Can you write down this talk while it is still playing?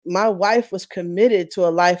my wife was committed to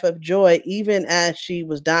a life of joy, even as she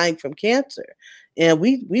was dying from cancer. And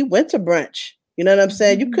we went to brunch. You know what I'm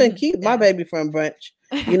saying? You couldn't keep my baby from brunch.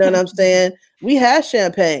 You know what I'm saying? We had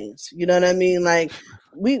champagnes. You know what I mean? Like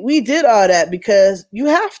we did all that because you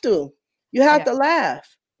have to. You have to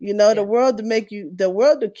laugh. You know, the world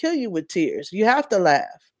to kill you with tears. You have to laugh.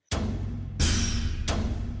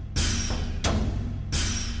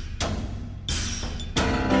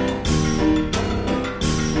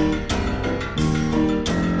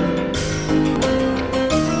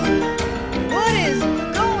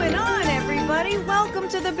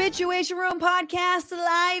 To the Bitchuation Room podcast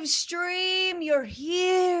live stream. You're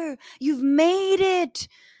here. You've made it.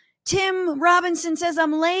 Tim Robinson says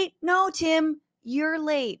I'm late. No, Tim, you're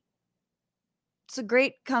late. It's a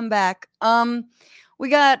great comeback. We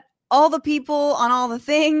got all the people on all the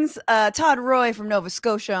things. Todd Roy from Nova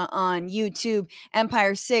Scotia on YouTube.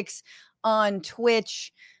 Empire 6 on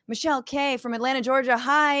Twitch. Michelle K from Atlanta, Georgia.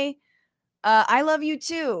 Hi. I love you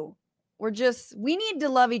too. We need to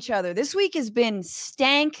love each other. This week has been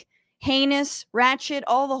stank, heinous, ratchet,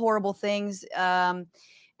 all the horrible things. And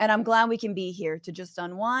I'm glad we can be here to just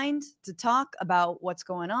unwind, to talk about what's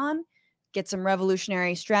going on, get some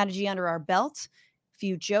revolutionary strategy under our belt, a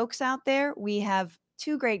few jokes out there. We have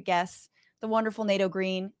two great guests. The wonderful Nato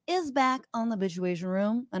Green is back on the Bitchuation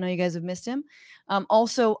Room. I know you guys have missed him.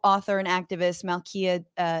 Also, author and activist Malkia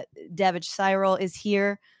Devich-Cyril is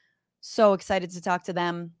here. So excited to talk to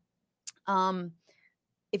them.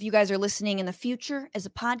 If you guys are listening in the future as a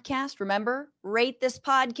podcast, remember, rate this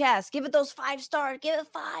podcast. Give it those 5 stars. Give it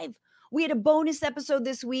 5. We had a bonus episode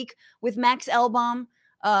this week with Max Elbaum,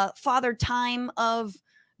 Father Time of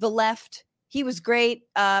the Left. He was great.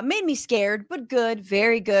 Made me scared, but good.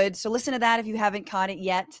 Very good. So listen to that if you haven't caught it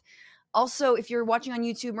yet. Also, if you're watching on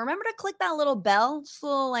YouTube, remember to click that little bell. Just a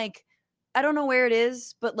little, like, I don't know where it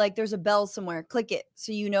is, but like there's a bell somewhere. Click it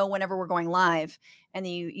so you know whenever we're going live. And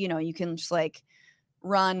then you can just like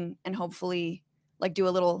run and hopefully like do a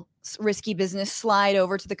little risky business slide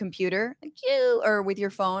over to the computer or with your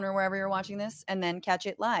phone or wherever you're watching this and then catch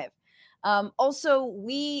it live. Also,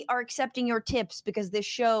 we are accepting your tips because this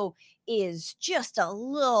show is just a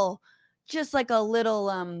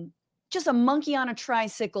monkey on a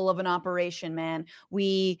tricycle of an operation, man.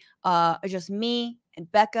 We are just me and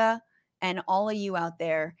Becca and all of you out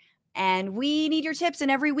there. And we need your tips. And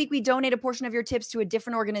every week we donate a portion of your tips to a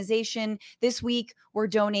different organization. This week, we're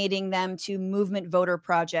donating them to Movement Voter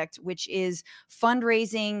Project, which is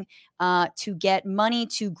fundraising to get money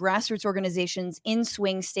to grassroots organizations in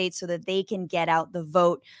swing states so that they can get out the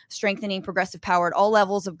vote, strengthening progressive power at all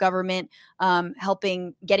levels of government,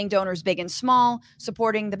 helping getting donors big and small,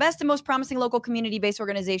 supporting the best and most promising local community-based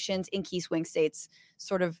organizations in key swing states.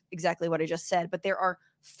 Sort of exactly what I just said. But there are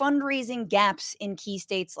fundraising gaps in key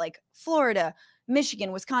states like Florida,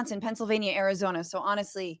 Michigan, Wisconsin, Pennsylvania, Arizona. So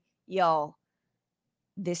honestly, y'all,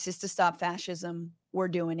 this is to stop fascism. We're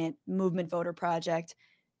doing it. Movement Voter Project.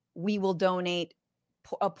 We will donate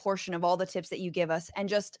a portion of all the tips that you give us. And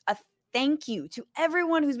just a thank you to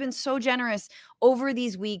everyone who's been so generous over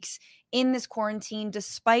these weeks in this quarantine,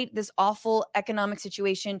 despite this awful economic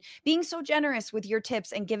situation, being so generous with your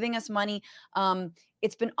tips and giving us money.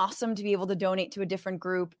 It's been awesome to be able to donate to a different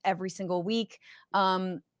group every single week.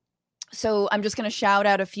 So I'm just going to shout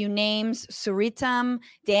out a few names: Suritam,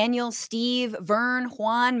 Daniel, Steve, Vern,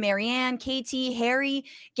 Juan, Marianne, Katie, Harry,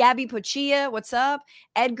 Gabby Pochia, what's up?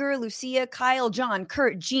 Edgar, Lucia, Kyle, John,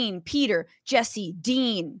 Kurt, Jean, Peter, Jesse,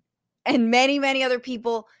 Dean, and many, many other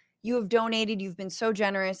people. You have donated. You've been so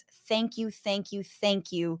generous. Thank you, thank you,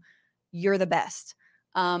 thank you. You're the best.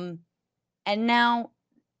 And now,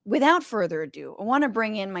 without further ado, I want to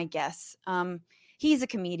bring in my guests. He's a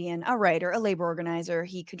comedian, a writer, a labor organizer.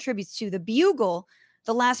 He contributes to The Bugle,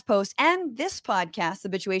 The Last Post, and this podcast, The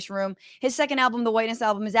Bitchuation Room. His second album, The Whiteness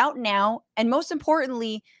Album, is out now. And most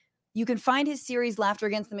importantly, you can find his series Laughter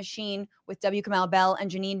Against the Machine with W. Kamau Bell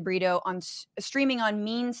and Janine Brito on streaming on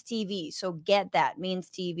Means TV. So get that.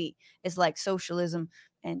 Means TV is like socialism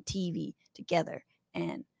and TV together.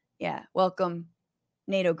 And yeah, welcome,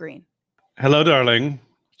 Nato Green. Hello, darling.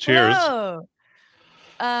 Cheers. Hello.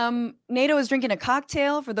 Nato is drinking a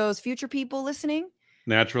cocktail for those future people listening.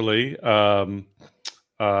 Naturally.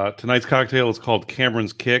 Tonight's cocktail is called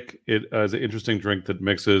Cameron's Kick. It is an interesting drink that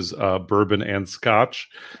mixes bourbon and scotch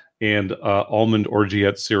and almond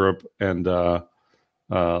orgeat syrup and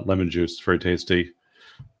lemon juice. Very tasty.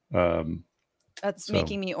 That's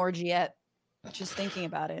making me orgeat just thinking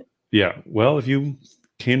about it. Yeah. Well, if you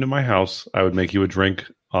came to my house, I would make you a drink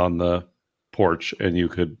on the porch, and you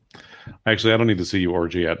could. Actually, I don't need to see you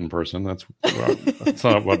orgiette in person. That's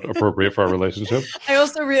not what appropriate for our relationship. I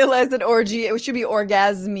also realized that it should be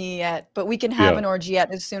orgasmiette, but we can have an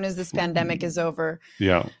orgiette as soon as this pandemic is over.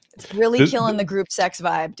 Yeah. It's really killing the group sex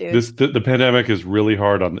vibe, dude. The pandemic is really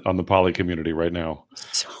hard on the poly community right now.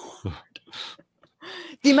 So hard.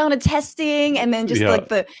 The amount of testing and then just like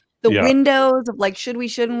the windows of like, should we,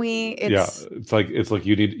 shouldn't we? It's like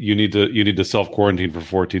you need to self quarantine for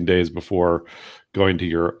 14 days before going to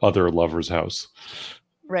your other lover's house.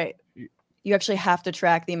 Right. You actually have to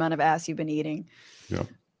track the amount of ass you've been eating. Yeah.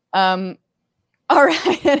 All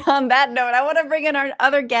right. And on that note, I want to bring in our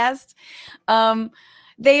other guest.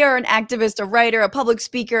 They are an activist, a writer, a public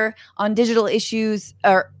speaker on digital issues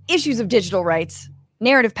or issues of digital rights,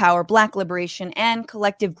 narrative power, Black liberation, and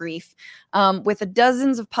collective grief, with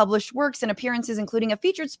dozens of published works and appearances, including a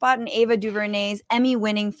featured spot in Ava DuVernay's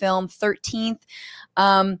Emmy-winning film 13th.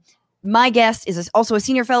 My guest is also a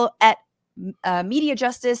senior fellow at Media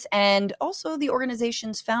Justice and also the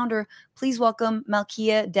organization's founder. Please welcome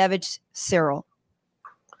Malkia Devich-Cyril.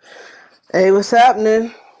 Hey, what's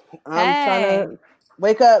happening? I'm trying to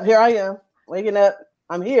wake up. Here I am, waking up.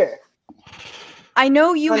 I'm here. I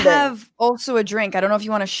know you have also a drink. I don't know if you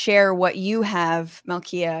want to share what you have,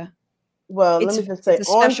 Malkia. Well, let me just say,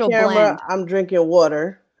 on camera, blend. I'm drinking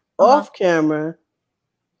water. Off camera,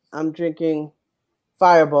 I'm drinking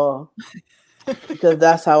Fireball because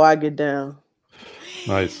that's how I get down.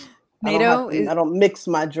 Nice. Nato, I don't mix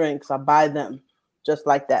my drinks. I buy them just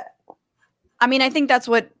like that. I mean, I think that's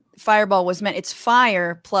what Fireball was meant. It's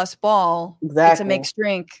fire plus ball. Exactly. It's a mixed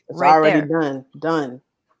drink. It's right already there. Done.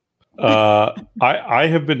 I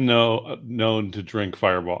have been known to drink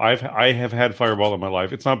Fireball. I have had Fireball in my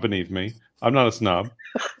life. It's not beneath me. I'm not a snob.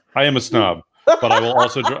 I am a snob, but I will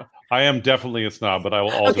also I am definitely a snob, but I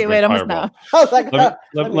will also drink Fireball.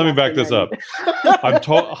 Let me back this up. I'm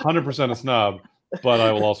 100% a snob, but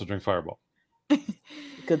I will also drink Fireball.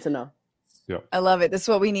 Good to know. Yeah, I love it. This is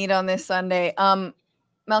what we need on this Sunday.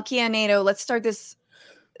 Malkia and Nato, let's start this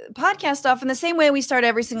podcast off in the same way we start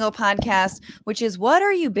every single podcast, which is, what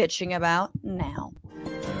are you bitching about now?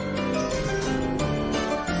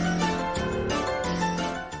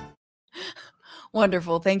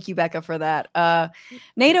 Wonderful. Thank you, Becca, for that.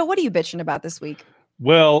 Nato, what are you bitching about this week?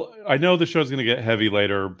 Well, I know the show's going to get heavy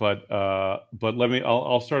later, but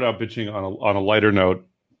I'll start out bitching on a lighter note,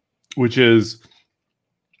 which is,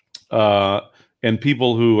 and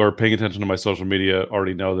people who are paying attention to my social media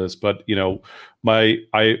already know this, but you know, I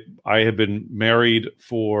have been married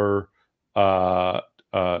for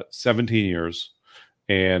 17 years,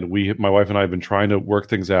 and my wife and I have been trying to work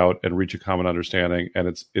things out and reach a common understanding, and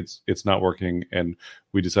it's not working. And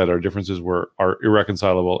we decided our differences are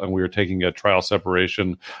irreconcilable, and we are taking a trial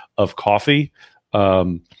separation of coffee.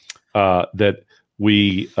 That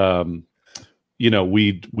we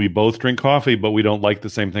we both drink coffee, but we don't like the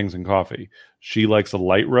same things in coffee. She likes a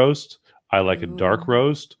light roast. I like a dark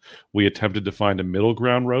roast. We attempted to find a middle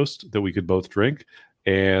ground roast that we could both drink,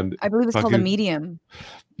 and I believe it's called a medium.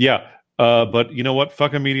 Yeah. But you know what?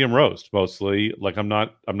 Fuck a medium roast mostly. Like I'm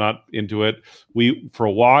not into it. For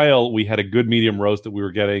a while we had a good medium roast that we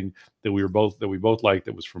were getting that we both liked,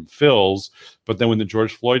 that was from Phil's. But then when the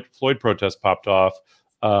George Floyd protest popped off,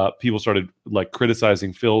 people started like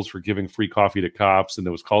criticizing Phil's for giving free coffee to cops, and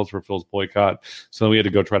there was calls for Phil's boycott. So we had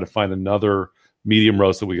to go try to find another medium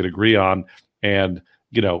roast that we could agree on, and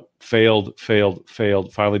failed.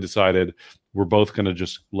 Finally decided we're both going to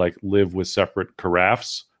just like live with separate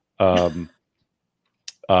carafes. And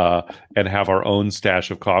have our own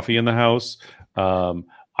stash of coffee in the house.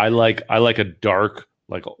 I like a dark,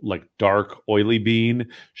 like dark oily bean.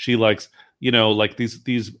 She likes, like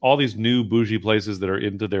these all these new bougie places that are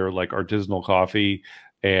into their like artisanal coffee,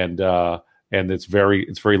 and it's very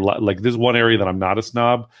like this one area that I'm not a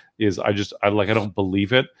snob is I don't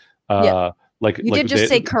believe it. Like you did just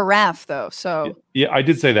say carafe though, so yeah, I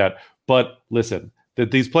did say that, but listen.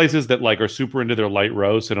 That these places that like are super into their light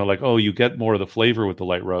roast and are like, oh, you get more of the flavor with the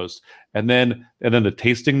light roast, and then the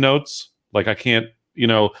tasting notes, like I can't,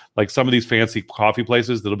 like some of these fancy coffee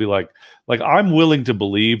places that'll be like I'm willing to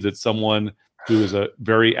believe that someone who is a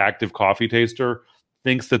very active coffee taster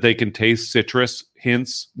thinks that they can taste citrus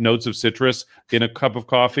hints, notes of citrus in a cup of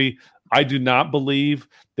coffee. I do not believe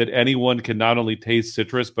that anyone can not only taste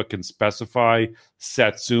citrus but can specify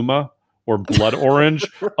satsuma or blood orange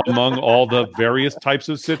among all the various types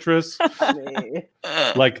of citrus.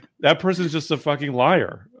 Like that person's just a fucking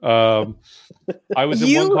liar. I was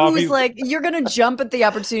in one coffee. Who's like, you're gonna jump at the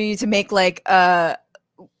opportunity to make like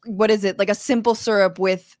what is it? Like a simple syrup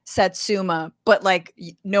with Satsuma, but like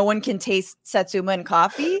no one can taste Satsuma in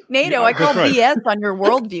coffee. Nato, I call BS on your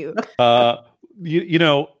worldview. You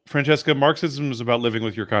know, Francesca, Marxism is about living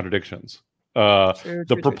with your contradictions.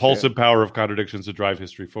 The propulsive power of contradictions to drive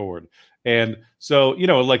history forward. And so, you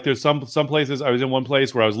know, like there's some places, I was in one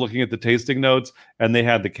place where I was looking at the tasting notes and they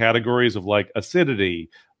had the categories of like acidity,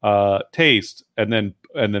 taste, and then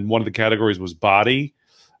one of the categories was body.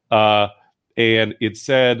 And it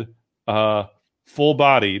said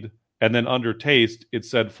full-bodied, and then under taste, it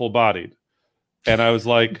said full-bodied. And I was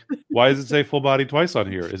like, why does it say full-bodied twice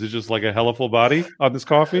on here? Is it just like a hella full body on this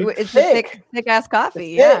coffee? It's a thick-ass coffee,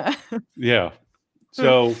 yeah. Yeah.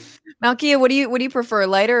 So, Malkia, what do you prefer,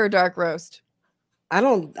 lighter or dark roast? I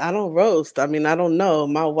don't roast. I mean, I don't know.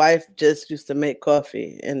 My wife just used to make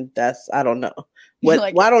coffee, and I don't know.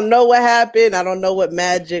 I don't know what happened. I don't know what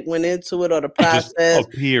magic went into it or the process. Just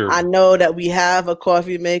appeared. I know that we have a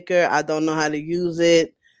coffee maker. I don't know how to use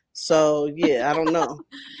it. So yeah, I don't know.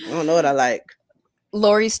 I don't know what I like.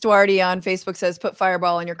 Lori Stuarty on Facebook says, put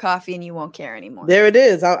Fireball in your coffee and you won't care anymore. There it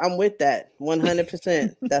is. I'm with that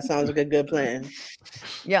 100%. That sounds like a good plan.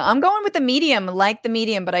 Yeah, I'm going with the medium, like the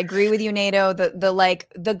medium, but I agree with you, Nato.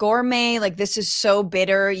 The gourmet, like this is so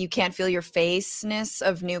bitter. You can't feel your face-ness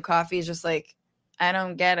of new coffee is just like, I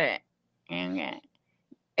don't get it.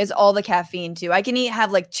 It's all the caffeine too. I can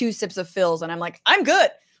have like 2 sips of Philz and I'm like, I'm good.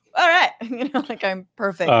 All right. You know, like I'm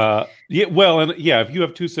perfect. Yeah. Well, and yeah, if you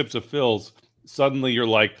have 2 sips of Philz, suddenly you're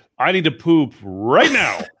like, I need to poop right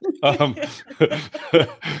now.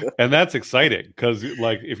 And that's exciting because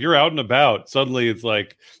like if you're out and about, suddenly it's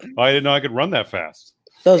like, oh, I didn't know I could run that fast.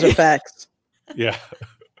 Those are facts. Yeah.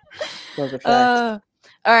 Those are facts.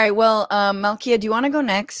 All right. Well, Malkia, do you want to go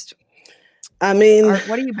next? I mean,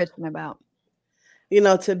 what are you bitching about? You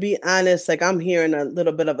know, to be honest, like I'm here in a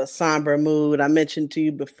little bit of a somber mood. I mentioned to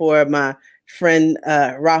you before, my friend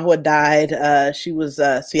Rahua died. She was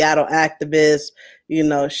a Seattle activist, you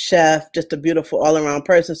know, chef, just a beautiful all-around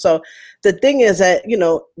person. So the thing is that, you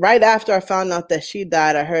know, right after I found out that she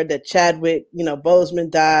died, I heard that Chadwick, you know,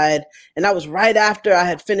 Boseman died. And that was right after I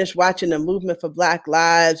had finished watching the Movement for Black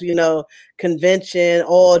Lives, you know, convention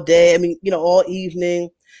all day. I mean, you know, all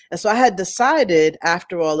evening. And so I had decided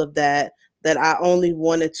after all of that I only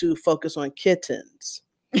wanted to focus on kittens.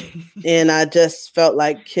 And I just felt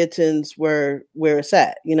like kittens were where it's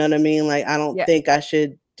at. You know what I mean? Like, I don't think I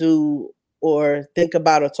should do or think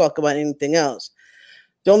about or talk about anything else.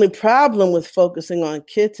 The only problem with focusing on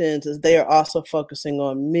kittens is they are also focusing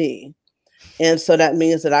on me. And so that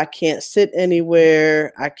means that I can't sit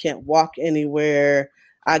anywhere. I can't walk anywhere.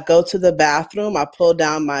 I go to the bathroom, I pull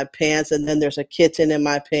down my pants, and then there's a kitten in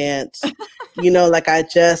my pants. You know, like I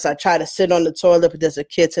try to sit on the toilet, but there's a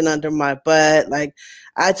kitten under my butt. Like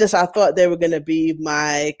I thought they were going to be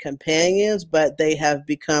my companions, but they have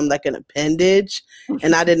become like an appendage.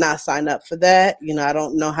 And I did not sign up for that. You know, I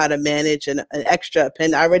don't know how to manage an extra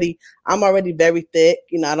appendage. I'm already very thick.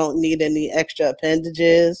 You know, I don't need any extra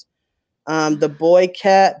appendages. The boy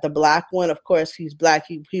cat, the black one, of course, he's black.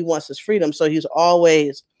 He wants his freedom. So he's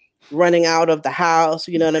always running out of the house,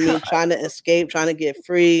 you know what I mean? Trying to escape, trying to get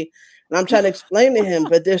free. And I'm trying to explain to him,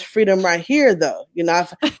 but there's freedom right here though. You know,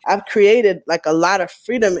 I've created like a lot of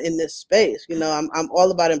freedom in this space. You know, I'm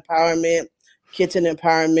all about empowerment, kitten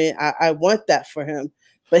empowerment. I want that for him,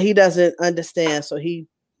 but he doesn't understand. So he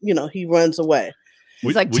runs away.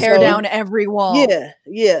 He's like tear down every wall.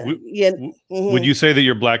 Yeah. Would you say that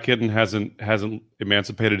your black kitten hasn't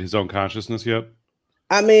emancipated his own consciousness yet?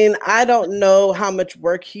 I mean, I don't know how much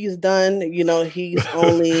work he's done. You know, he's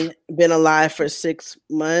only been alive for 6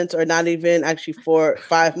 months, or not even actually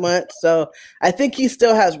 5 months. So I think he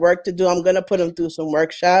still has work to do. I'm going to put him through some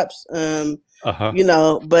workshops. You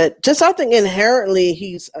know, but just something inherently,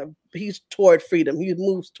 he's toward freedom. He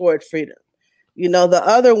moves toward freedom. You know, the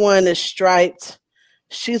other one is striped.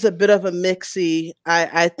 She's a bit of a mixie.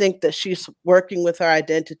 I think that she's working with her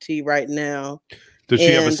identity right now. Does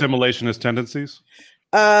she have assimilationist tendencies?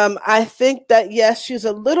 I think that, yes, she's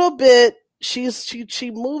a little bit,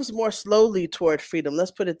 she moves more slowly toward freedom.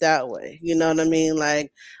 Let's put it that way. You know what I mean?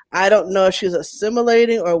 Like, I don't know if she's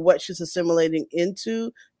assimilating or what she's assimilating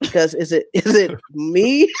into, because is it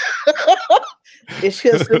me? Is she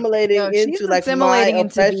assimilating into like assimilating my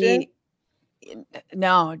oppression?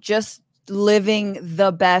 No, just living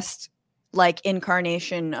the best like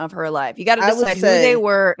incarnation of her life. You got to decide who they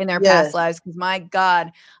were in their past lives. Because my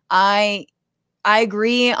God, I I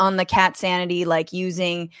agree on the cat sanity, like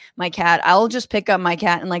using my cat. I'll just pick up my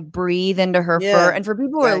cat and like breathe into her fur. And for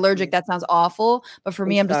people who are allergic, that sounds awful. But for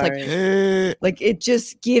me, I'm just like it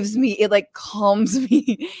just gives me, it like calms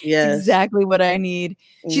me. It's exactly what I need.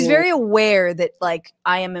 She's very aware that like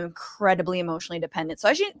I am incredibly emotionally dependent.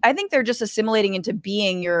 So I think they're just assimilating into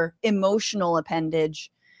being your emotional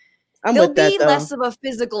appendage. They'll be less of a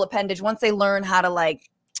physical appendage once they learn how to like,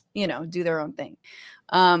 you know, do their own thing.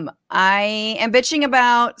 I am bitching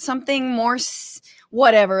about something more,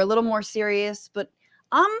 a little more serious, but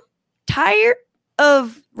I'm tired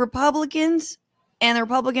of Republicans and the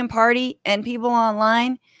Republican Party and people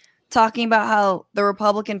online talking about how the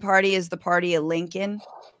Republican Party is the party of Lincoln.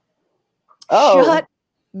 Shut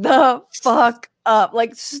the fuck up.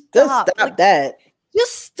 Like, stop. Just stop that.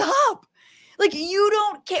 Just stop. Like, you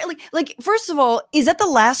don't care. Like, first of all, is that the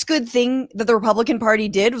last good thing that the Republican Party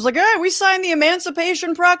did? It was like, we signed the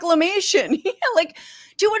Emancipation Proclamation. Yeah, like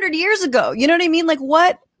 200 years ago. You know what I mean? Like,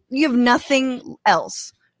 what? You have nothing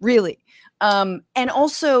else, really. And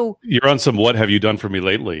also, you're on some "What have you done for me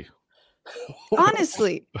lately?"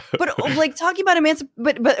 Honestly, but like talking about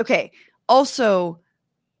but okay. Also,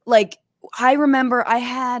 like, I remember I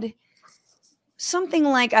had something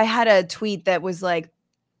like I had a tweet that was like,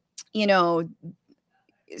 you know,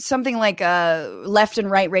 something like left and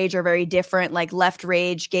right rage are very different. Like, left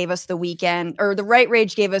rage gave us The Weeknd, or the right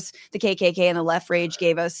rage gave us the KKK, and the left rage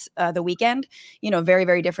gave us The Weeknd. You know, very,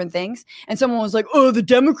 very different things. And someone was like, "Oh, the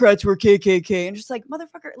Democrats were KKK," and just like,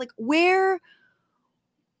 motherfucker, like, where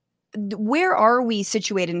are we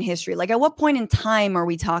situated in history? Like, at what point in time are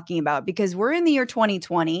we talking about? Because we're in the year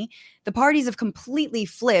 2020. The parties have completely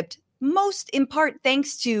flipped, most in part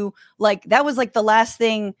thanks to, like, that was like the last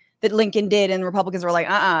thing that Lincoln did, and Republicans were like,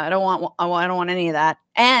 I don't want any of that.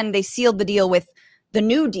 And they sealed the deal with the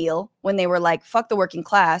New Deal when they were like, fuck the working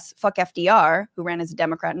class, fuck FDR, who ran as a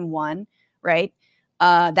Democrat and won, right?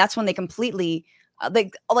 That's when they completely,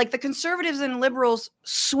 like the conservatives and liberals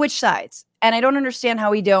switch sides. And I don't understand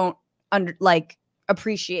how we don't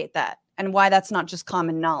appreciate that, and why that's not just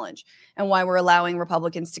common knowledge, and why we're allowing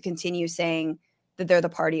Republicans to continue saying that they're the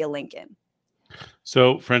party of Lincoln.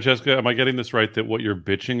 So, Francesca, am I getting this right, that what you're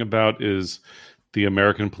bitching about is the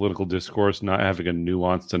American political discourse not having a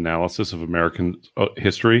nuanced analysis of American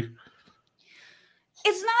history?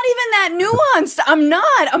 It's not even that nuanced.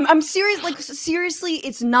 I'm serious. Like, seriously,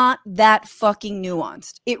 it's not that fucking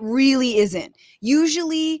nuanced. It really isn't.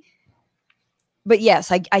 Usually, but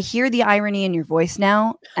yes, I hear the irony in your voice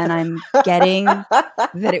now, and I'm getting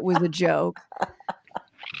that it was a joke.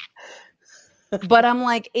 But I'm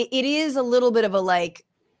like, it is a little bit of a like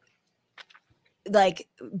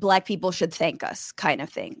Black people should thank us kind of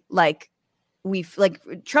thing. Like,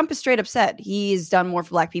 Trump is straight up said he's done more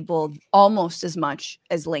for Black people almost as much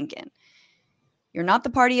as Lincoln. You're not the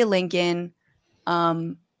party of Lincoln,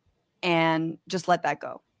 and just let that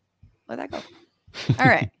go. Let that go. All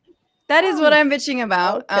right. That is what I'm bitching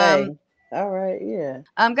about. Okay. All right, yeah.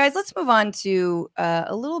 Guys, let's move on to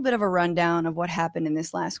a little bit of a rundown of what happened in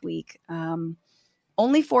this last week.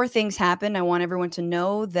 Only 4 things happened. I want everyone to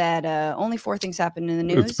know that only 4 things happened in the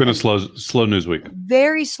news. It's been a slow news week.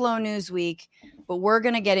 Very slow news week, but we're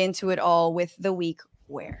going to get into it all with the week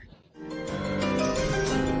where.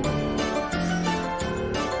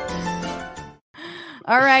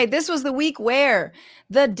 All right, this was the week where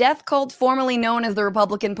the death cult, formerly known as the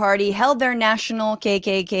Republican Party, held their national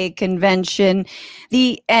KKK convention.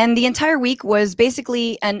 The entire week was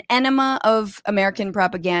basically an enema of American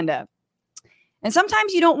propaganda. And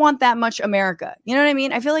sometimes you don't want that much America. You know what I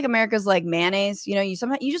mean? I feel like America's like mayonnaise. You know, you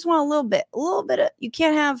just want a little bit of, you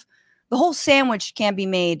can't have, the whole sandwich can't be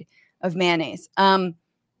made of mayonnaise.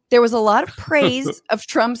 There was a lot of praise of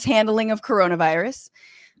Trump's handling of coronavirus.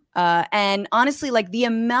 And honestly, like, the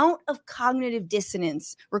amount of cognitive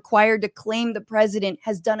dissonance required to claim the president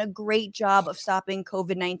has done a great job of stopping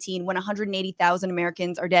COVID-19 when 180,000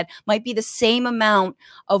 Americans are dead might be the same amount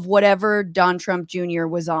of whatever Don Trump Jr.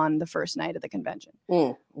 was on the first night of the convention.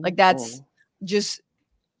 Like, that's just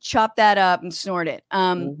chop that up and snort it.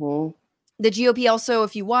 The GOP also,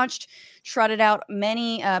 if you watched, trotted out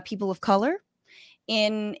many people of color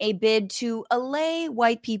in a bid to allay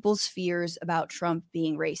white people's fears about Trump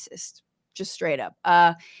being racist, just straight up.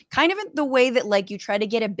 Kind of the way that, like, you try to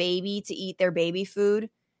get a baby to eat their baby food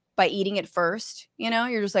by eating it first. You know,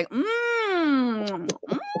 you're just like,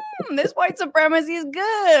 this white supremacy is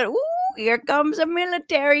good. Ooh, here comes a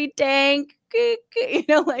military tank. You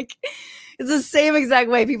know, like, it's the same exact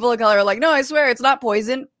way people of color are like, no, I swear it's not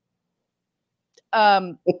poison.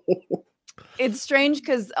 it's strange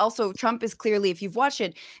because also Trump is clearly, if you've watched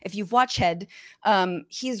it,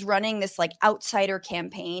 he's running this like outsider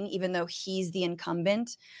campaign, even though he's the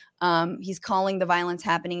incumbent. He's calling the violence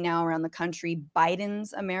happening now around the country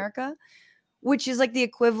Biden's America, which is like the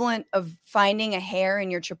equivalent of finding a hair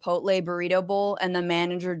in your Chipotle burrito bowl and the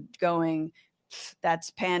manager going,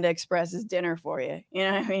 "That's Panda Express's dinner for you." You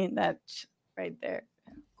know what I mean? That's right there.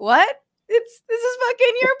 What? This is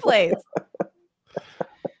fucking your place.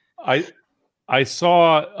 I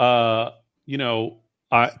saw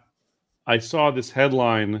I saw this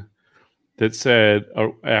headline that said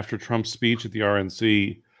after Trump's speech at the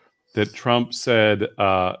RNC that Trump said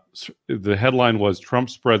the headline was Trump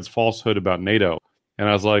spreads falsehood about NATO. And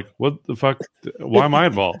I was like, what the fuck? Why am I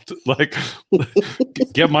involved? Like,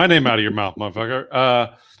 get my name out of your mouth,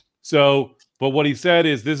 motherfucker. But what he said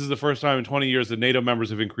is this is the first time in 20 years that NATO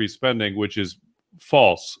members have increased spending, which is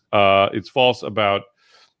false. It's false about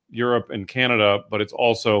Europe and Canada, but it's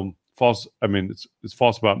also false. I mean, it's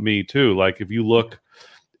false about me too. Like, if you look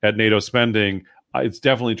at NATO spending, it's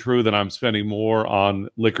definitely true that I'm spending more on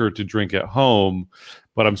liquor to drink at home,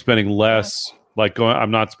 but I'm spending less.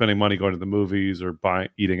 I'm not spending money going to the movies or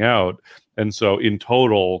eating out, and so in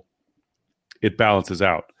total, it balances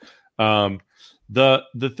out.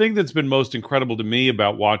 The thing that's been most incredible to me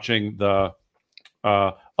about watching the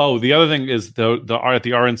other thing is at the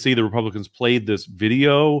RNC, the Republicans played this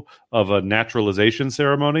video of a naturalization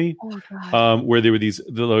ceremony where there were these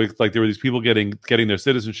people getting their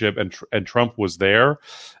citizenship, and Trump was there,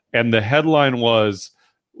 and the headline was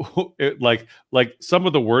like some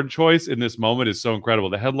of the word choice in this moment is so incredible.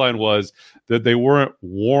 The headline was that they weren't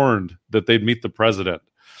warned that they'd meet the president.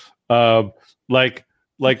 No,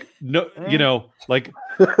 can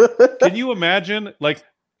you imagine?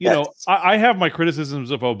 I have my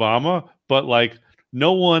criticisms of Obama, but like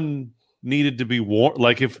no one needed to be warned.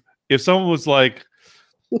 Like if someone was like,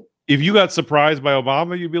 if you got surprised by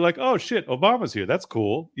Obama, you'd be like, oh shit, Obama's here. That's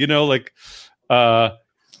cool.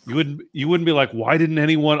 You wouldn't be like, why didn't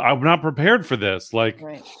anyone? I'm not prepared for this. Like,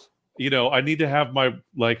 right. I need to have my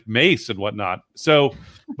like mace and whatnot. So,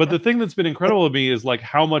 but the thing that's been incredible to me is like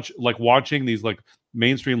how much like watching these like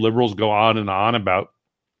mainstream liberals go on and on about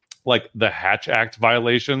like the Hatch Act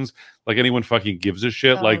violations. Like anyone fucking gives a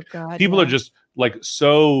shit. People are just like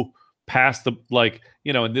so past the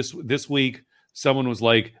and this week someone was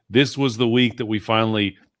like, this was the week that we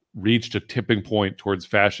finally reached a tipping point towards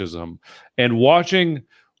fascism. And watching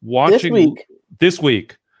this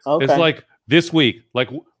week okay. It's like this week, like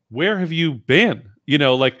where have you been?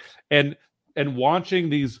 And watching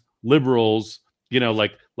these liberals,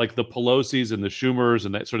 like the Pelosi's and the Schumers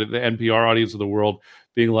and that sort of the NPR audience of the world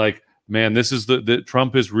being like, man, this is the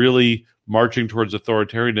Trump is really marching towards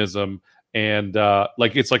authoritarianism. And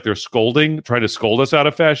it's like they're trying to scold us out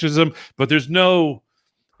of fascism, but there's no,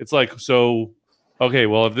 it's like, so, okay,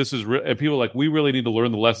 well, if this is and people are like, we really need to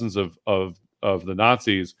learn the lessons of the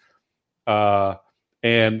Nazis.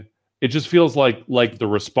 And it just feels like the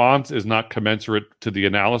response is not commensurate to the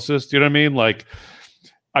analysis. Do you know what I mean? Like,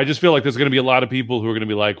 I just feel like there's going to be a lot of people who are going to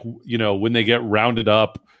be like, when they get rounded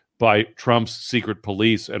up by Trump's secret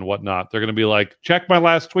police and whatnot, they're going to be like, check my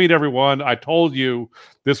last tweet, everyone. I told you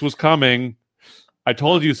this was coming. I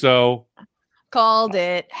told you so. Called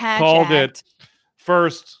it. Called it.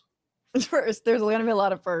 First. There's going to be a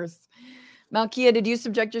lot of firsts. Malkia, did you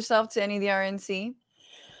subject yourself to any of the RNC?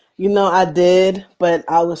 I did, but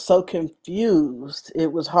I was so confused.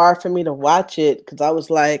 It was hard for me to watch it because I was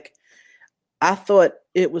like, I thought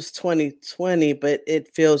it was 2020, but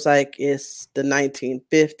it feels like it's the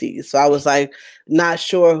 1950s. So I was like, not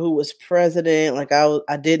sure who was president. Like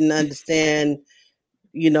I didn't understand,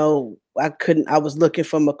 I was looking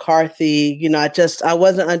for McCarthy. I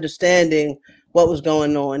wasn't understanding what was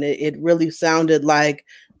going on. It really sounded like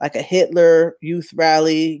a Hitler youth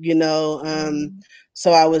rally,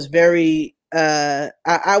 so I was very,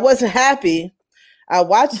 I wasn't happy. I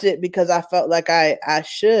watched it because I felt like I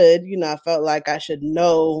should, I felt like I should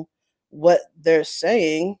know what they're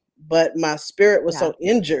saying, but my spirit was so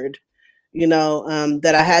injured,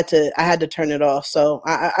 that I had to turn it off. So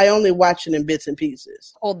I only watched it in bits and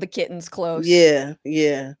pieces. Hold the kittens close. Yeah.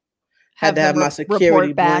 Had to have my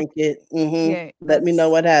security blanket. Mm-hmm. Yeah, let me know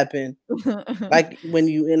what happened. Like when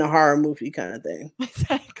you in a horror movie kind of thing.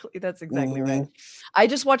 Exactly. That's exactly right. I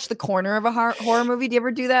just watched the corner of a horror movie. Do you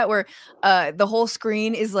ever do that? Where the whole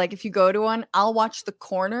screen is like, if you go to one, I'll watch the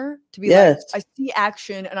corner to be like, I see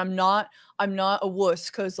action, and I'm not a wuss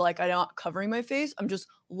because like I'm not covering my face. I'm just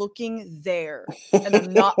looking there, and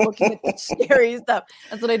I'm not looking at the scary stuff.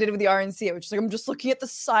 That's what I did with the RNC, which is like I'm just looking at the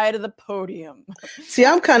side of the podium. See,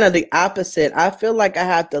 I'm kind of the opposite. I feel like I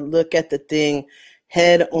have to look at the thing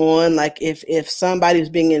head on. Like if somebody's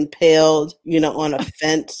being impaled, on a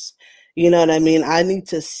fence, you know what I mean? I need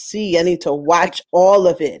to watch all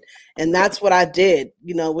of it. And that's what I did,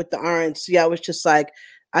 with the RNC. I was just like,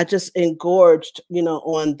 I just engorged,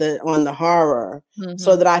 on the horror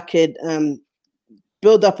so that I could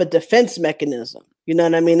build up a defense mechanism. You know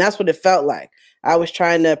what I mean? That's what it felt like. I was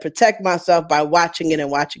trying to protect myself by watching it and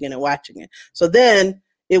watching it and watching it. So then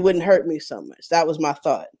it wouldn't hurt me so much. That was my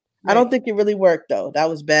thought. Right. I don't think it really worked, though. That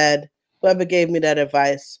was bad. Whoever gave me that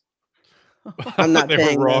advice, I'm not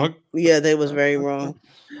paying were wrong. them. Yeah, they was very wrong.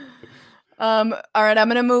 All right, I'm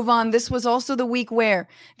going to move on. This was also the week where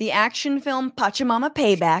the action film Pachamama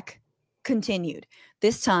Payback continued,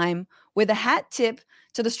 this time with a hat tip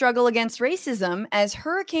to the struggle against racism as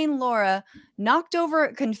Hurricane Laura knocked over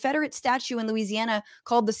a Confederate statue in Louisiana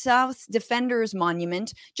called the South Defenders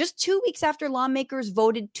Monument just 2 weeks after lawmakers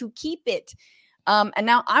voted to keep it. And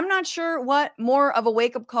now I'm not sure what more of a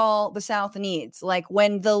wake-up call the South needs. Like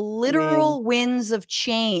when the literal winds of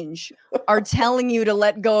change are telling you to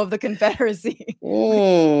let go of the Confederacy.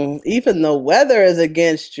 Even the weather is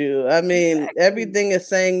against you. I mean, everything is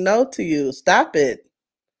saying no to you. Stop it.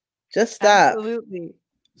 Just stop. Absolutely.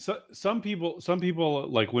 So some people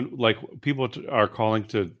people are calling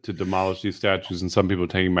to demolish these statues, and some people are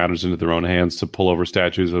taking matters into their own hands to pull over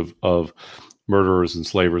statues of murderers and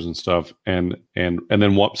slavers and stuff, and then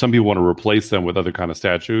some people want to replace them with other kind of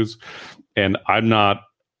statues, and I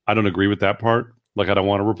don't agree with that part. Like, I don't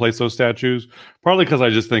want to replace those statues, partly because I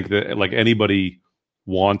just think that like anybody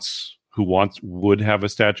would have a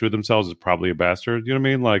statue of themselves is probably a bastard. You know what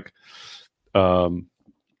I mean?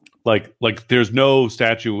 Like there's no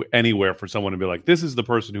statue anywhere for someone to be like, this is the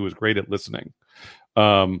person who is great at listening,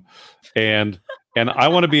 and I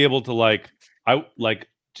want to be able to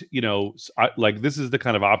this is the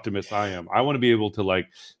kind of optimist I am. I want to be able to like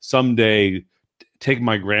someday take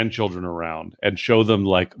my grandchildren around and show them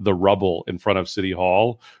like the rubble in front of City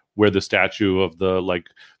Hall where the statue of the like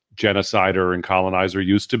genocider and colonizer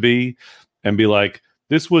used to be, and be like,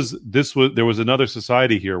 there was another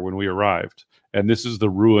society here when we arrived, and this is the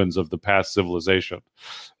ruins of the past civilization,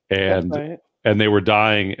 and they were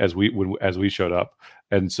dying as we showed up.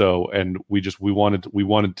 And so, and we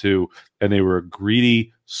wanted to, and they were a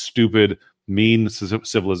greedy, stupid, mean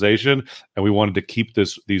civilization, and we wanted to keep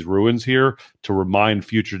these ruins here to remind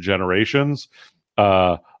future generations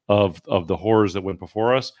of the horrors that went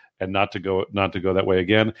before us, and not to go that way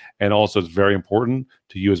again. And also, it's very important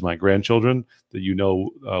to you as my grandchildren that you know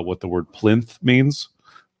what the word plinth means.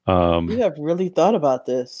 You have really thought about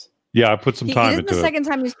this. Yeah, I put some time into it. This is the second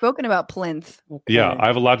time you've spoken about plinth. Okay. Yeah, I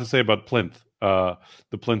have a lot to say about plinth.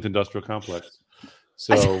 The Plinth Industrial Complex.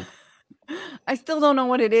 So I still don't know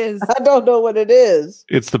what it is. I don't know what it is.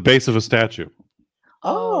 It's the base of a statue.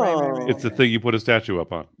 Oh, right. It's the thing you put a statue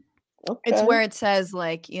up on. Okay. It's where it says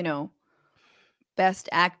like, best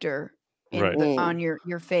actor on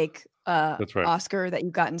your fake That's right. Oscar that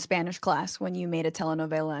you got in Spanish class when you made a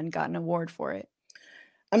telenovela and got an award for it.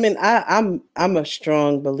 I mean, I'm a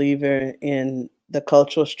strong believer in the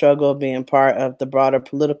cultural struggle being part of the broader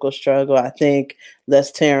political struggle. I think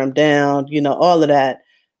let's tear them down, all of that.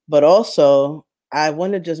 But also, I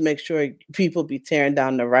want to just make sure people be tearing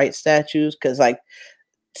down the right statues, because like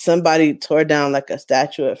somebody tore down like a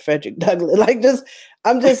statue of Frederick Douglass. Like,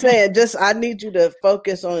 I'm just saying, I need you to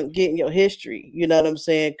focus on getting your history. You know what I'm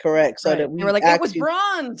saying? Correct. So that we were like, it was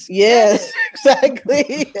bronze. Yes,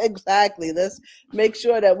 exactly. Exactly. Let's make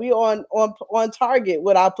sure that we on target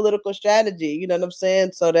with our political strategy. You know what I'm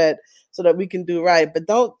saying? So that we can do right. But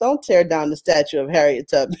don't tear down the statue of Harriet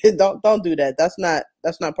Tubman. Don't do that. That's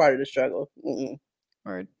not part of the struggle. Mm-mm.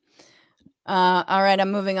 Word. All right,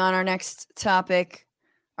 I'm moving on. Our next topic.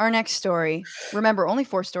 Our next story. Remember, only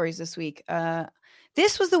 4 stories this week.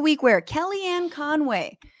 This was the week where Kellyanne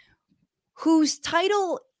Conway, whose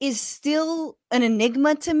title is still an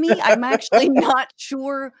enigma to me. I'm actually not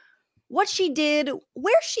sure what she did,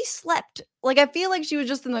 where she slept. Like, I feel like she was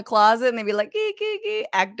just in the closet and they'd be like,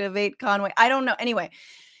 activate Conway. I don't know. Anyway,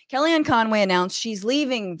 Kellyanne Conway announced she's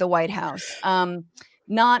leaving the White House.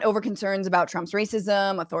 Not over concerns about Trump's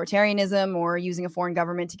racism, authoritarianism, or using a foreign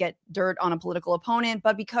government to get dirt on a political opponent,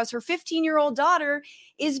 but because her 15-year-old daughter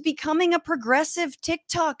is becoming a progressive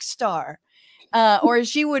TikTok star. Or as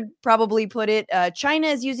she would probably put it, China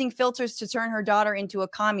is using filters to turn her daughter into a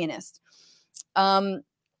communist.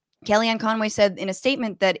 Kellyanne Conway said in a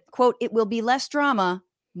statement that, quote, it will be less drama,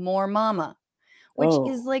 more mama, which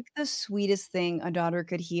is like the sweetest thing a daughter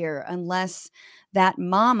could hear, unless that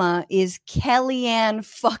mama is Kellyanne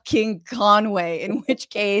fucking Conway, in which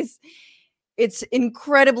case it's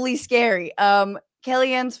incredibly scary.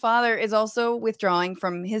 Kellyanne's father is also withdrawing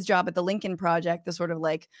from his job at the Lincoln Project, the sort of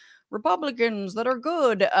like Republicans that are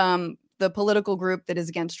good, the political group that is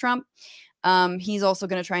against Trump. He's also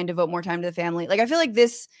going to try and devote more time to the family. Like, I feel like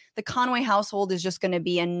the Conway household is just going to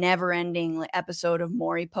be a never-ending episode of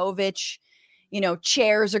Maury Povich. You know,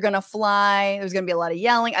 chairs are going to fly. There's going to be a lot of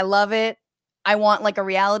yelling. I love it. I want like a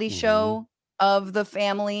reality show of the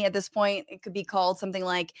family at this point. It could be called something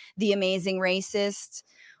like The Amazing Racist,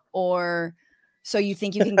 or So You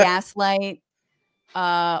Think You Can Gaslight,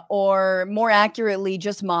 or more accurately,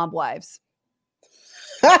 just Mob Wives.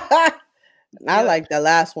 I like the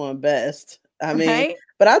last one best. I mean,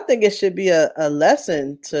 but I think it should be a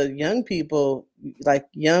lesson to young people, like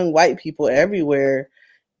young white people everywhere.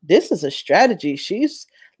 This is a strategy.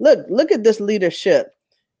 Look at this leadership.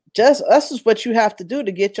 This is what you have to do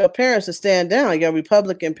to get your parents to stand down, your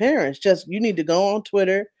Republican parents. You need to go on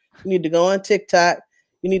Twitter. You need to go on TikTok.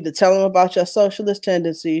 You need to tell them about your socialist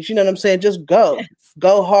tendencies. You know what I'm saying? Just go. Yes.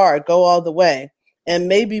 Go hard. Go all the way. And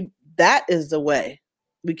maybe that is the way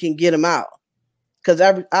we can get them out. Because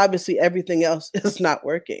obviously everything else is not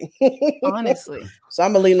working. Honestly. So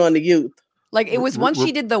I'm going to lean on the youth. Like, it was once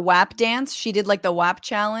she did the WAP dance. She did like the WAP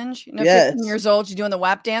challenge. You know, 15 years old, she's doing the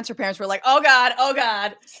WAP dance. Her parents were like, "Oh God, oh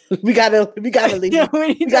God, we gotta leave. Yeah,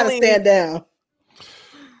 we gotta stand down."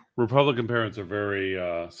 Republican parents are very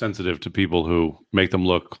sensitive to people who make them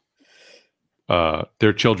look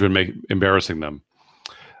their children embarrassing them.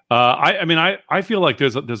 I feel like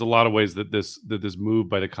there's a lot of ways that this move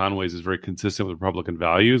by the Conways is very consistent with Republican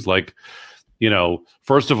values. Like, you know,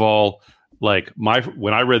 first of all, like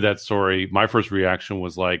when I read that story, my first reaction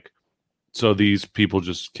was like, so these people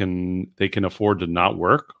just can afford to not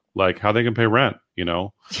work? Like, how they can pay rent, you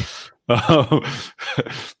know?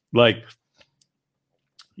 Like,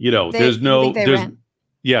 you know, there's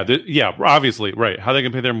obviously, right. How they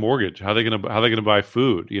can pay their mortgage? How they gonna buy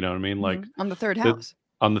food? You know what I mean? Like on the third house.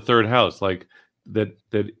 On the third house, like that,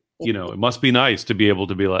 you know, it must be nice to be able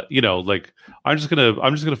to be like, you know, like I'm just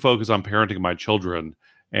gonna focus on parenting my children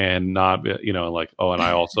and not, you know, like, oh, and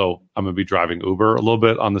I'm gonna be driving Uber a little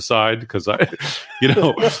bit on the side because I, you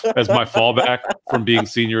know, as my fallback from being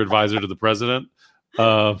senior advisor to the president,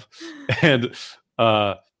 and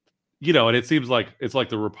you know, and it seems like it's like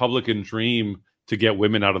the Republican dream to get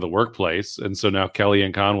women out of the workplace, and so now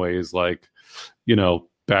Kellyanne Conway is like, you know,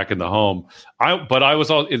 back in the home. But I was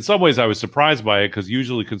in some ways I was surprised by it because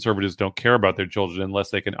usually conservatives don't care about their children unless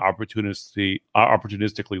they can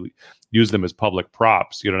opportunistically use them as public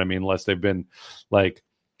props. You know what I mean? Unless they've been like,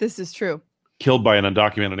 this is true, killed by an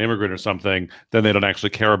undocumented immigrant or something, then they don't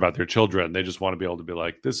actually care about their children. They just want to be able to be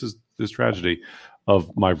like, this tragedy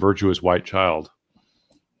of my virtuous white child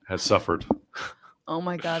has suffered. Oh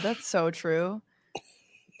my God, that's so true.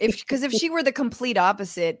 Because if she were the complete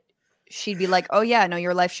opposite, she'd be like, oh yeah, no,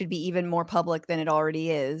 your life should be even more public than it already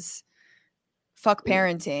is. Fuck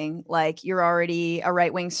parenting. Like, you're already a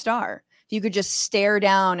right-wing star. If you could just stare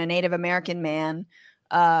down a Native American man,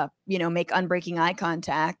 you know, make unbreaking eye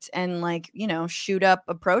contact and like, you know, shoot up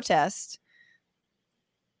a protest.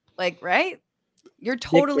 Like, right? You're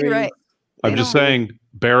totally right. I'm just saying,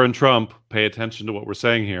 Barron Trump, pay attention to what we're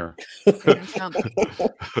saying here.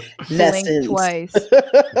 Blink twice.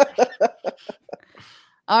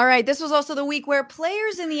 All right. This was also the week where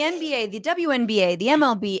players in the NBA, the WNBA, the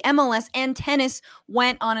MLB, MLS, and tennis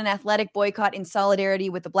went on an athletic boycott in solidarity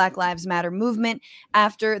with the Black Lives Matter movement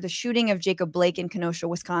after the shooting of Jacob Blake in Kenosha,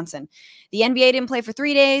 Wisconsin. The NBA didn't play for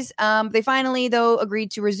 3 days. They finally, though,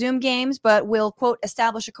 agreed to resume games, but will, quote,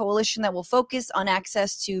 establish a coalition that will focus on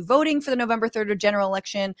access to voting for the November 3rd general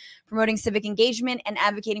election, promoting civic engagement, and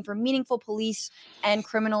advocating for meaningful police and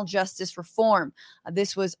criminal justice reform.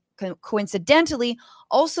 This was coincidentally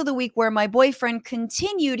also the week where my boyfriend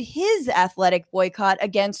continued his athletic boycott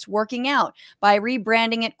against working out by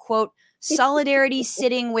rebranding it, quote, Solidarity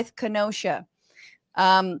Sitting with Kenosha.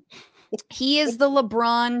 He is the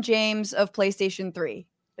LeBron James of PlayStation 3,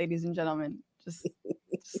 ladies and gentlemen. Just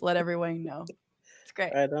let everyone know. It's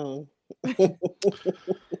great. Right on.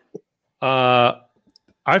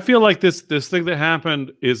 I feel like this thing that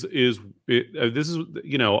happened this is,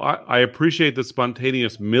 you know, I appreciate the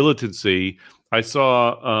spontaneous militancy. I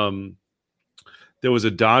saw there was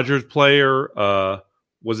a Dodgers player,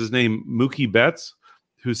 was his name Mookie Betts,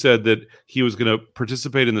 who said that he was going to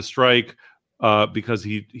participate in the strike because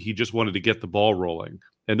he just wanted to get the ball rolling.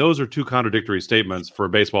 And those are two contradictory statements for a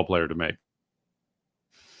baseball player to make.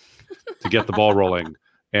 To get the ball rolling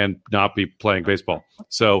and not be playing baseball.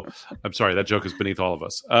 So I'm sorry, that joke is beneath all of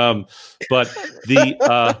us. But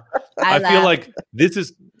I feel like this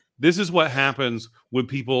is what happens when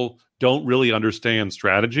people don't really understand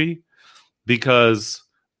strategy, because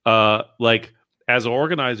like as an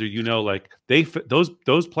organizer, like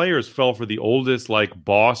those players fell for the oldest like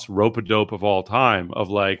boss rope-a-dope of all time of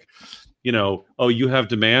like, oh, you have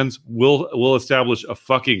demands, we'll establish a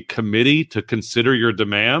fucking committee to consider your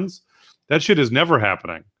demands. That shit is never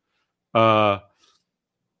happening. So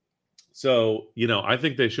I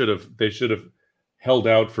think they should have held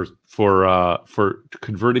out for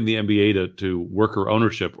converting the NBA to worker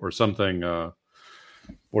ownership or something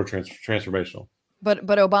more transformational. But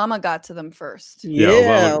Obama got to them first.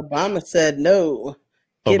 Yeah, Obama said no.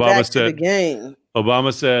 Get back to the game.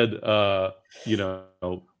 Obama said,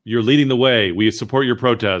 you're leading the way. We support your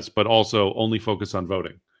protests, but also only focus on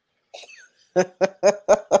voting.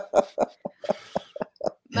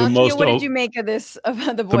 Malkia, what did you make of this,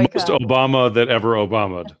 about the boycott? The most Obama that ever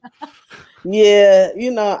Obama'd. Yeah,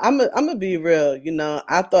 I'm gonna be real.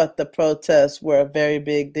 I thought the protests were a very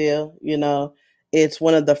big deal. It's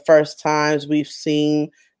one of the first times we've seen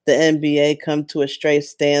the NBA come to a straight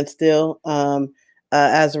standstill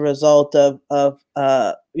as a result of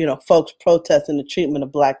folks protesting the treatment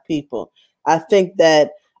of Black people. I think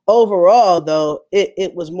that overall, though,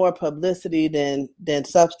 it was more publicity than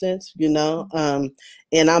substance,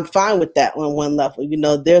 and I'm fine with that on one level.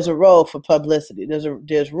 There's a role for publicity.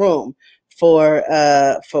 There's room for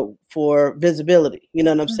visibility. You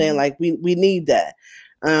know what I'm saying? Like we need that.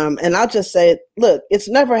 And I'll just say, look, it's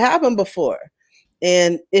never happened before,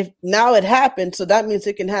 and if now it happened, so that means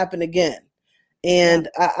it can happen again. And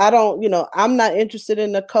I don't, I'm not interested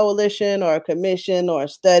in a coalition or a commission or a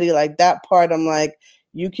study like that part. I'm like,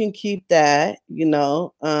 you can keep that,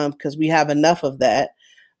 because we have enough of that.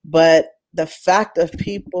 But the fact of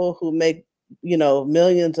people who make,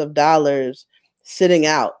 millions of dollars sitting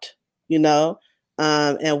out,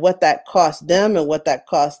 and what that costs them and what that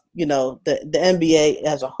costs, the NBA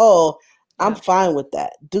as a whole, I'm fine with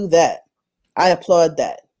that. Do that. I applaud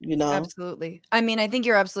that, Absolutely. I mean, I think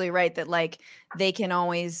you're absolutely right that like they can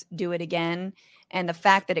always do it again. And the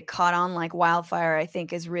fact that it caught on like wildfire, I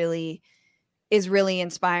think is really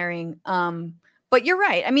inspiring. But you're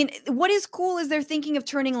right. I mean, what is cool is they're thinking of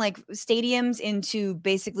turning like stadiums into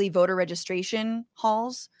basically voter registration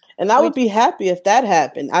halls. And I would be happy if that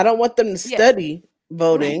happened. I don't want them to study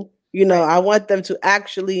voting. Right. I want them to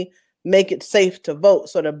actually make it safe to vote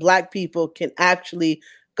so that Black people can actually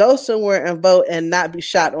go somewhere and vote and not be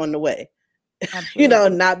shot on the way.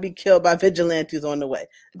 Not be killed by vigilantes on the way.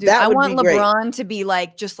 Dude, I want LeBron to be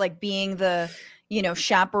like, just like being the,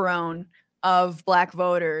 chaperone of Black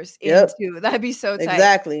voters. That'd be so tight.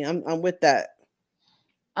 Exactly. I'm with that.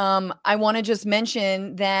 I want to just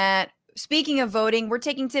mention that speaking of voting, we're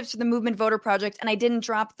taking tips for the Movement Voter Project, and I didn't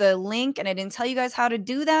drop the link and I didn't tell you guys how to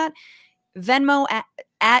do that. Venmo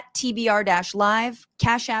at TBR-Live,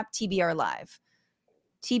 Cash App TBR Live.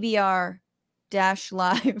 TBR-Live.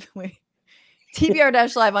 Wait.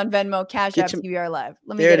 TBR-Live on Venmo, Cash App TBR Live.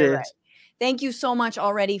 Let me get it right. Thank you so much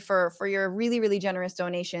already for your really, really generous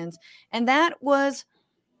donations. And that was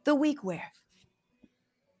the week where.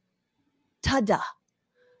 Ta-da.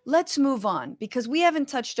 Let's move on because we haven't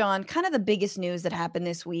touched on kind of the biggest news that happened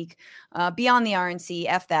this week beyond the RNC,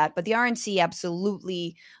 F that. But the RNC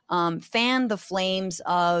absolutely fanned the flames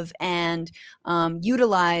of and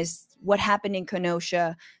utilized what happened in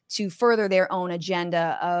Kenosha to further their own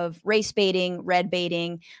agenda of race baiting, red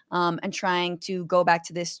baiting, and trying to go back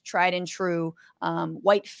to this tried and true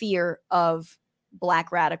white fear of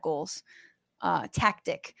Black radicals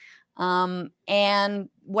tactic. And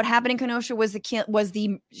what happened in Kenosha was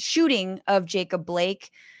the shooting of Jacob Blake,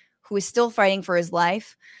 who is still fighting for his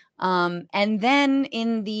life. And then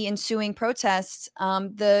in the ensuing protests,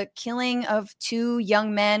 the killing of two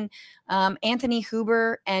young men, Anthony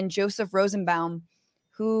Huber and Joseph Rosenbaum,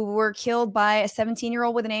 who were killed by a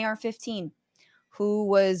 17-year-old with an AR-15, who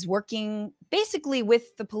was working basically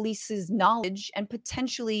with the police's knowledge and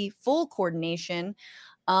potentially full coordination,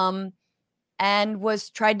 and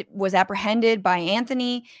was apprehended by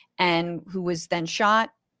Anthony, and who was then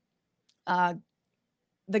shot. The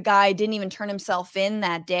guy didn't even turn himself in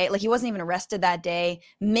that day. Like, he wasn't even arrested that day,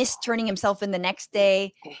 missed turning himself in the next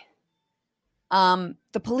day. The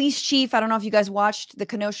police chief, I don't know if you guys watched, the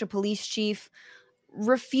Kenosha police chief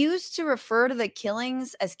refused to refer to the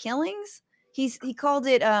killings as killings. He called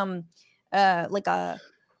it like a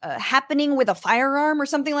happening with a firearm or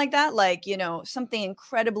something like that, like, you know, something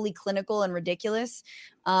incredibly clinical and ridiculous,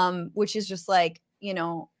 which is just like, you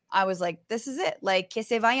know, I was like, this is it, like, que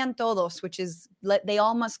se vayan todos, which is they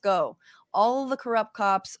all must go. All the corrupt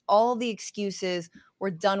cops, all the excuses,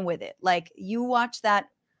 we're done with it. Like, you watch that,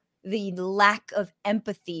 the lack of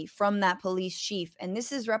empathy from that police chief, and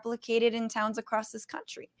this is replicated in towns across this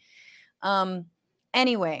country.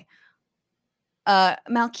 Anyway,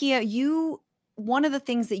 Malkia, one of the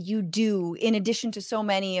things that you do, in addition to so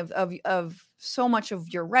many of so much of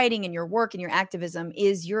your writing and your work and your activism,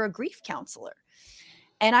 is you're a grief counselor.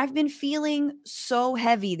 And I've been feeling so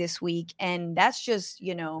heavy this week, and that's just,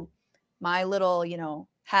 you know, my little, you know,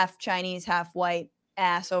 half Chinese, half white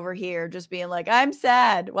ass over here just being like, I'm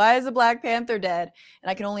sad. Why is a Black Panther dead?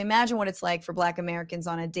 And I can only imagine what it's like for Black Americans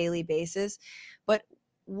on a daily basis. But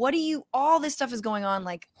all this stuff is going on,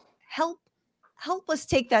 like, help us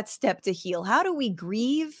take that step to heal. How do we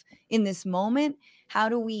grieve in this moment? How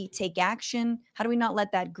do we take action? How do we not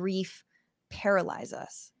let that grief paralyze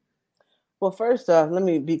us? Well, first off, let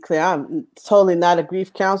me be clear. I'm totally not a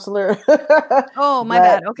grief counselor. Oh, my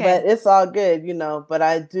bad. Okay. But it's all good, you know, but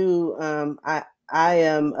I do, I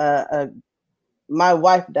am, my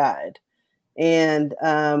wife died, and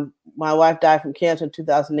my wife died from cancer in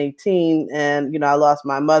 2018. And, you know, I lost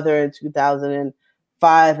my mother in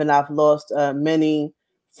 2005, and I've lost many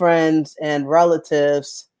friends and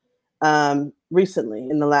relatives recently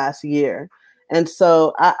in the last year. And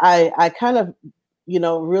so I kind of, you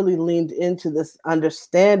know, really leaned into this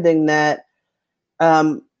understanding that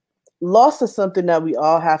loss is something that we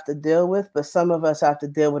all have to deal with, but some of us have to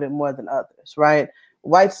deal with it more than others, right?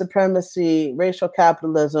 White supremacy, racial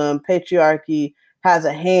capitalism, patriarchy has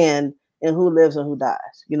a hand in who lives and who dies.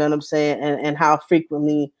 You know what I'm saying? And how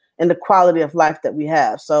frequently, and the quality of life that we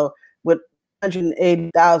have. So with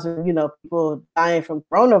 180,000, you know, people dying from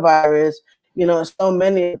coronavirus, you know, so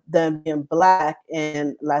many of them being Black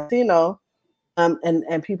and Latino,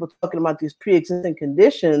 and people talking about these pre-existing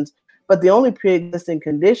conditions, but the only pre-existing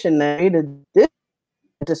condition that created this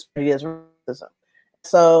disparity is racism.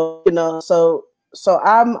 So, you know, so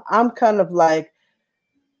I'm kind of like,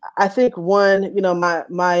 I think one, you know,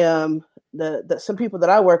 some people that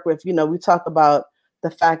I work with, you know, we talk about the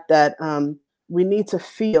fact that we need to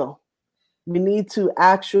feel, we need to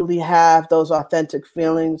actually have those authentic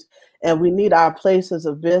feelings, and we need our places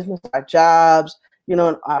of business, our jobs, you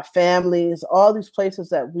know, our families, all these places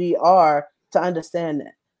that we are, to understand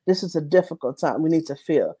that this is a difficult time. We need to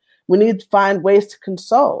feel. We need to find ways to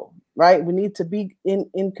console, right? We need to be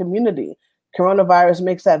in community. Coronavirus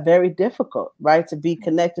makes that very difficult, right? To be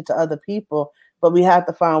connected to other people, but we have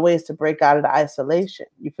to find ways to break out of the isolation.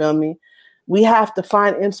 You feel me? We have to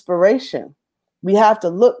find inspiration. We have to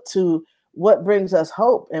look to what brings us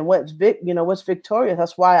hope and what's victorious.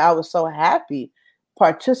 That's why I was so happy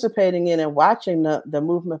participating in and watching the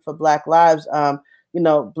movement for Black Lives, you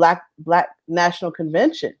know, Black National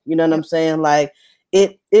Convention. You know what I'm saying? Like,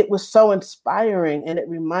 it was so inspiring, and it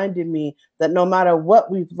reminded me that no matter what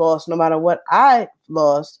we've lost, no matter what I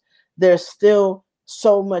lost, there's still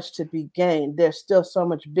so much to be gained. There's still so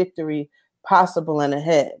much victory possible and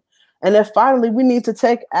ahead. And then finally, we need to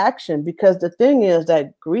take action, because the thing is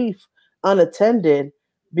that grief unattended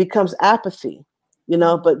becomes apathy, you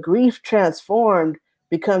know, but grief transformed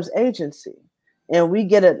becomes agency. And we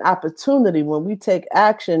get an opportunity when we take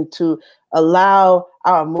action to allow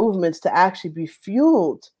our movements to actually be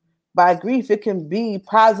fueled by grief. It can be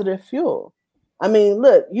positive fuel. I mean,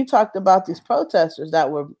 look, you talked about these protesters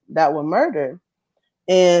that were murdered.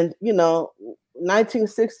 And, you know,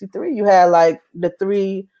 1963, you had like the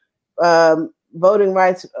three voting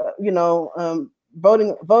rights,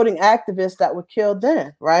 voting activists that were killed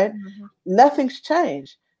then, right? Mm-hmm. Nothing's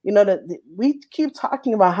changed. You know, we keep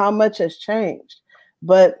talking about how much has changed,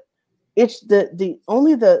 but it's the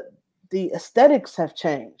aesthetics have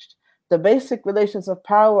changed. The basic relations of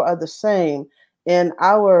power are the same, and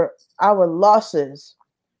our losses,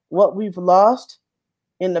 what we've lost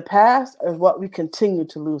in the past, is what we continue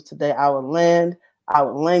to lose today. Our land,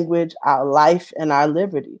 our language, our life, and our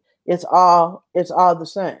liberty. It's all the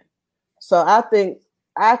same. So I think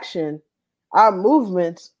action, our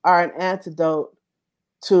movements are an antidote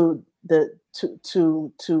to the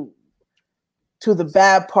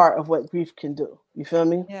bad part of what grief can do. You feel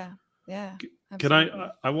me? Yeah. Can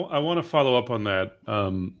I want to follow up on that,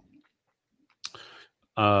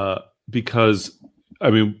 because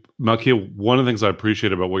I mean, Malkia, one of the things I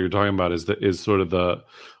appreciate about what you're talking about is sort of the,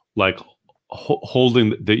 like,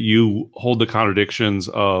 holding that you hold the contradictions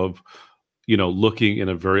of, you know, looking in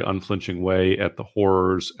a very unflinching way at the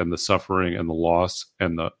horrors and the suffering and the loss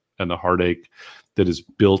and the heartache that is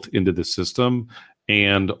built into the system,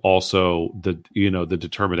 and also the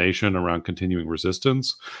determination around continuing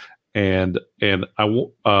resistance. And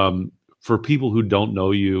for people who don't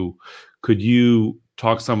know you, could you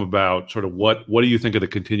talk some about sort of what do you think of the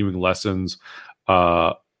continuing lessons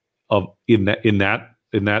on that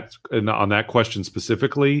question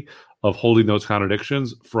specifically, of holding those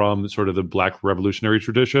contradictions from sort of the Black revolutionary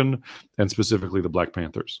tradition and specifically the Black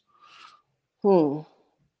Panthers? Well,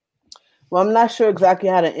 I'm not sure exactly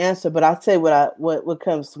how to answer, but I'll tell you what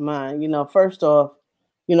comes to mind. First off,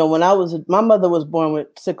 when my mother was born with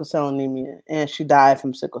sickle cell anemia, and she died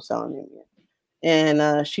from sickle cell anemia,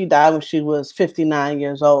 and she died when she was 59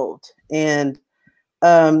 years old. And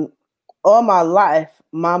all my life,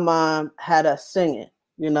 my mom had us singing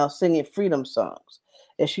freedom songs.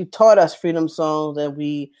 And she taught us freedom songs, and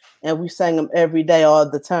we sang them every day, all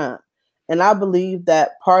the time. And I believe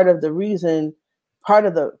that part of the reason, part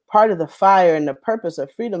of the fire and the purpose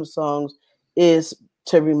of freedom songs is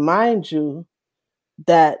to remind you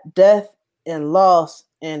that death and loss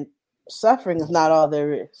and suffering is not all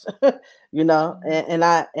there is, and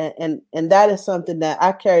that is something that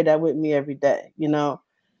I carry that with me every day.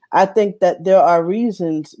 I think that there are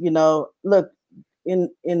reasons, look,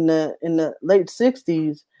 in the late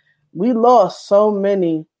 60s, we lost so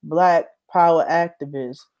many Black power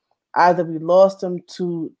activists. Either we lost them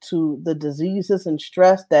to the diseases and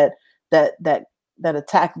stress that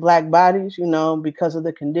attack Black bodies, because of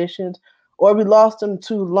the conditions, or we lost them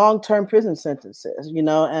to long-term prison sentences,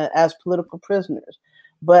 as political prisoners.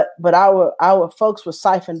 But our folks were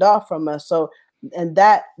siphoned off from us. So, and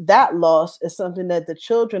that loss is something that the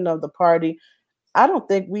children of the party, I don't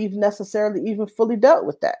think we've necessarily even fully dealt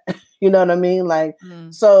with that. You know what I mean?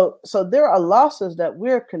 So there are losses that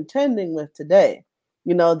we're contending with today,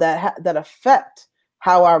 that affect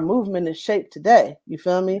how our movement is shaped today. You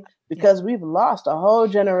feel me? Because we've lost a whole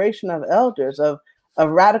generation of elders, of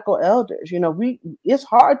radical elders. It's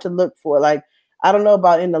hard to look for, I don't know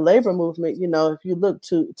about in the labor movement, if you look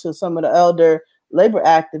to some of the elder labor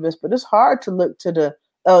activists, but it's hard to look to the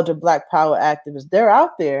elder Black power activists. They're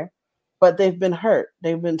out there, but they've been hurt.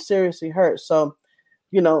 They've been seriously hurt. So,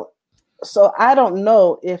 so I don't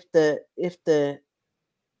know if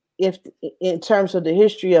in terms of the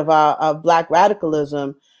history of our Black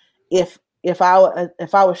radicalism, if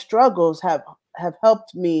our struggles have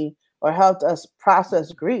helped me or helped us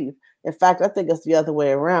process grief. In fact, I think it's the other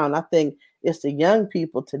way around. I think it's the young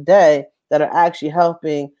people today that are actually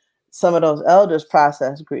helping some of those elders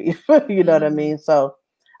process grief. You know what I mean? So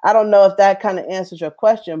I don't know if that kind of answers your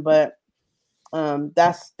question, but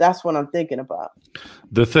that's what I'm thinking about.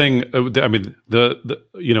 The thing, I mean,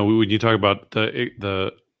 when you talk about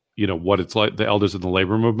the what it's like, the elders in the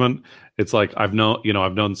labor movement, it's like I've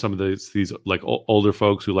known some of these like older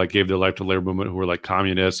folks who like gave their life to the labor movement, who were like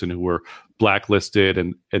communists and who were blacklisted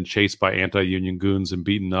and chased by anti-union goons and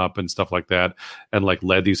beaten up and stuff like that, and like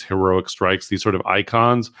led these heroic strikes, these sort of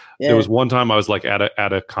icons. Yeah. There was one time I was like at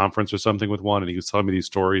a conference or something with one, and he was telling me these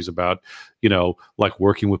stories about like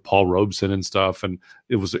working with Paul Robeson and stuff, and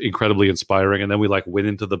it was incredibly inspiring. And then we like went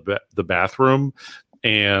into the bathroom,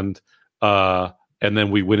 and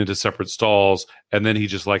then we went into separate stalls, and then he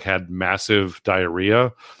just like had massive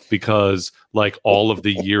diarrhea because like all of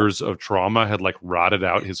the years of trauma had like rotted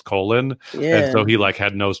out his colon. Yeah. And so he like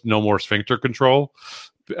had no more sphincter control.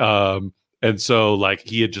 And so like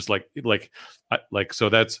he had just so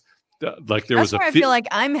that's like there that's was where I feel like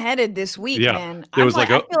I'm headed this week, man. There was I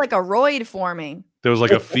feel like a roid forming. There was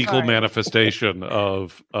like a fecal manifestation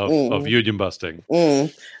of union busting.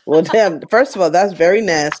 Well, damn. First of all, that's very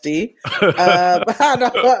nasty. I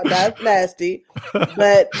don't, that's nasty.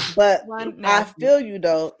 But I feel you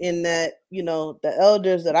though in that the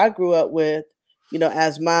elders that I grew up with,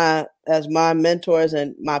 as my mentors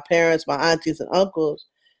and my parents, my aunties and uncles,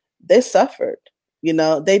 they suffered.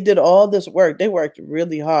 They did all this work. They worked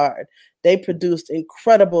really hard. They produced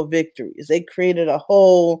incredible victories. They created a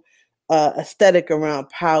whole aesthetic around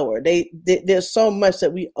power. There's so much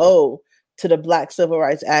that we owe to the Black civil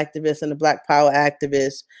rights activists and the Black power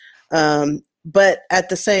activists. But at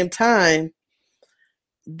the same time,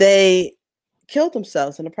 they killed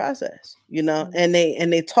themselves in the process, and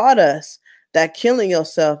they taught us that killing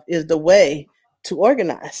yourself is the way to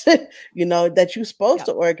organize, that you're supposed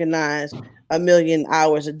to organize 1 million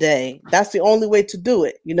hours a day. That's the only way to do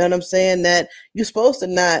it. You know what I'm saying? That you're supposed to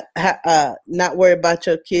not worry about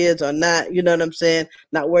your kids or not,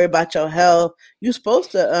 not worry about your health. You're supposed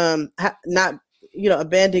to not,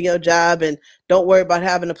 abandon your job and don't worry about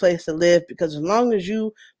having a place to live, because as long as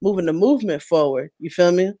you moving the movement forward, you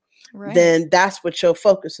feel me? then that's what your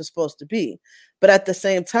focus is supposed to be. But at the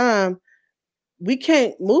same time, we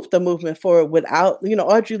can't move the movement forward without,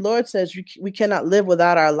 Audre Lorde says we cannot live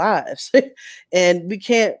without our lives. And we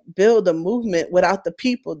can't build a movement without the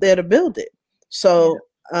people there to build it. So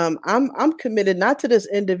I'm committed not to this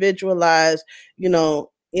individualized,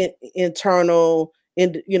 internal,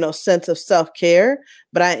 sense of self-care,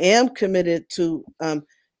 but I am committed to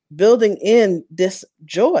building in this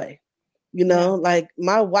joy. Like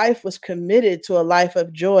my wife was committed to a life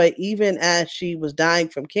of joy even as she was dying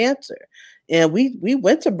from cancer. And we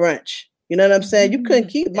went to brunch. You know what I'm saying? You couldn't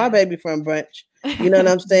keep my baby from brunch. You know what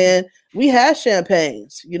I'm saying? We had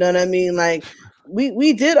champagnes. You know what I mean? Like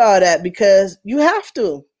we did all that because you have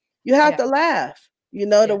to. You have to laugh.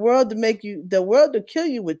 The world to kill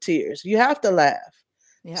you with tears. You have to laugh.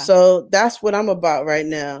 Yeah. So that's what I'm about right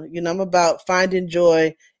now. I'm about finding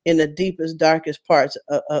joy in the deepest, darkest parts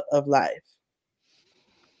of life.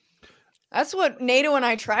 That's what Nato and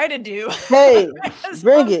I try to do. Hey,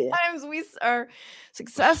 bring it. Sometimes we are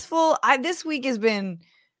successful. This week has been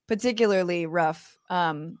particularly rough.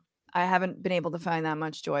 I haven't been able to find that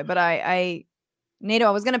much joy. But Nato,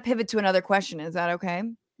 I was going to pivot to another question. Is that okay?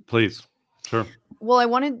 Please. Sure. Well, I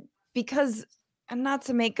wanted, because, and not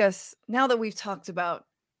to make us, now that we've talked about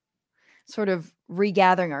sort of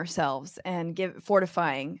regathering ourselves and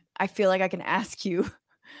fortifying, I feel like I can ask you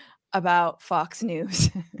about Fox News.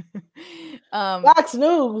 Fox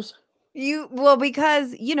News.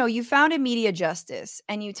 Because you founded Media Justice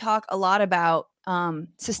and you talk a lot about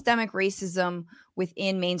systemic racism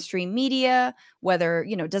within mainstream media, whether,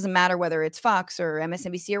 it doesn't matter whether it's Fox or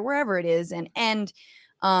MSNBC or wherever it is. And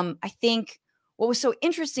I think what was so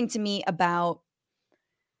interesting to me about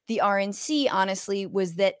the RNC, honestly,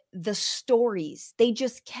 was that the stories, they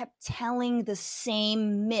just kept telling the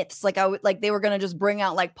same myths. Like they were going to just bring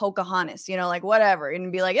out like Pocahontas, like whatever,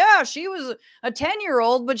 and be like, yeah, she was a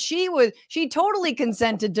 10-year-old, but she totally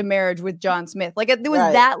consented to marriage with John Smith. Like there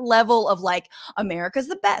was that level of like, America's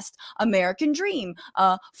the best, American dream,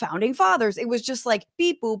 founding fathers. It was just like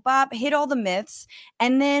beep, boop, bop, hit all the myths.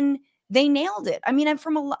 And then they nailed it. I mean,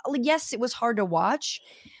 and yes, it was hard to watch,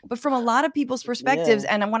 but from a lot of people's perspectives,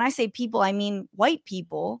 and when I say people, I mean white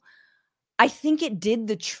people, I think it did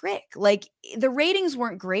the trick. Like the ratings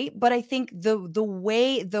weren't great, but I think the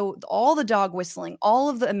way, all the dog whistling, all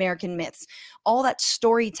of the American myths, all that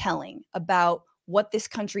storytelling about what this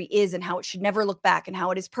country is and how it should never look back and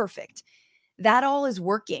how it is perfect, that all is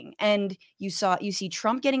working. And you see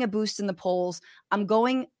Trump getting a boost in the polls.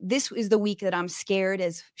 This is the week that I'm scared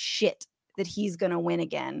as shit that he's going to win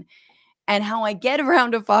again. And how I get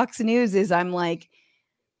around to Fox News is I'm like,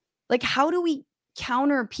 how do we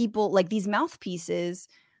counter people like these mouthpieces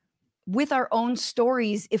with our own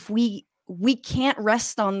stories if we can't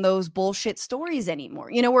rest on those bullshit stories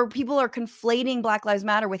anymore? Where people are conflating Black Lives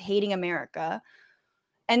Matter with hating America.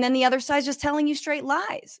 And then the other side's just telling you straight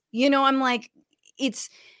lies. I'm like, it's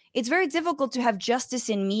very difficult to have justice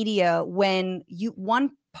in media when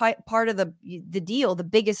one part of the deal, the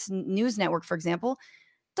biggest news network, for example,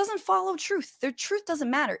 doesn't follow truth. Their truth doesn't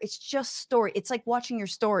matter. It's just story. It's like watching your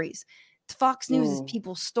stories. Fox News is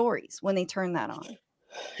people's stories when they turn that on.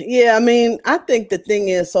 Yeah, I mean, I think the thing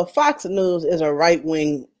is, so Fox News is a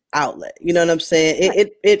right-wing outlet. You know what I'm saying?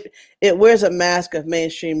 Right. It wears a mask of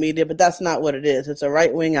mainstream media, but that's not what it is. It's a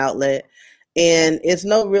right-wing outlet. And it's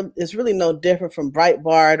really no different from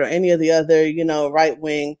Breitbart or any of the other,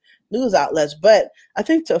 right-wing news outlets. But I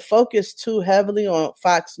think to focus too heavily on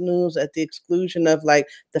Fox News at the exclusion of like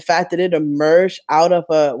the fact that it emerged out of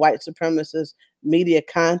a white supremacist media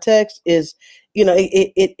context is,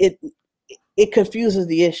 it confuses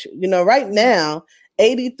the issue. Right now,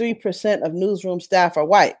 83% of newsroom staff are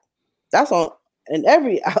white. That's in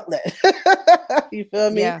every outlet. You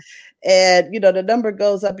feel me? Yeah. And the number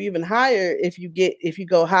goes up even higher if you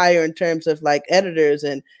go higher in terms of like editors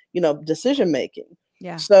and decision making.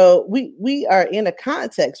 Yeah. So we are in a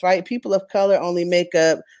context, right? People of color only make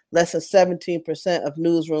up less than 17% of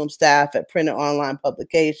newsroom staff at print and online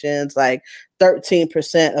publications, like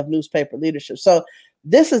 13% of newspaper leadership. So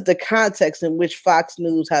this is the context in which Fox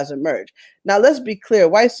News has emerged. Now, let's be clear.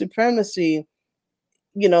 White supremacy,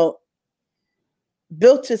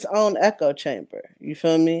 built its own echo chamber. You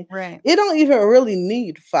feel me? Right. It don't even really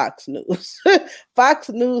need Fox News. Fox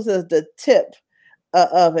News is the tip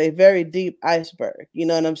of a very deep iceberg. You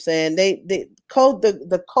know what I'm saying? They code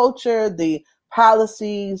the culture, the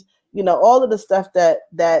policies, all of the stuff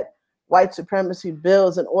that white supremacy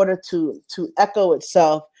builds in order to echo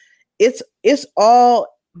itself. It's all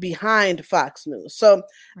behind Fox News. So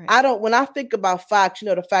when I think about Fox,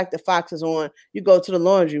 the fact that Fox is on, you go to the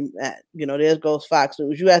laundry mat, there goes Fox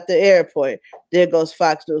News. You at the airport, there goes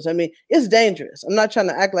Fox News. I mean, it's dangerous. I'm not trying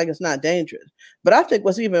to act like it's not dangerous, but I think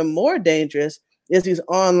what's even more dangerous is these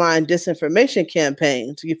online disinformation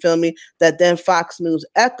campaigns, you feel me, that then Fox News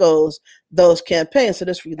echoes those campaigns. So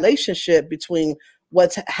this relationship between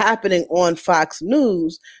what's happening on Fox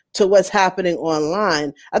News to what's happening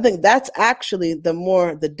online, I think that's actually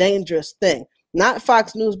the dangerous thing. Not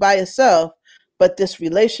Fox News by itself, but this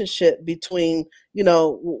relationship between,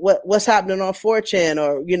 what's happening on 4chan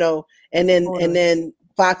or, and then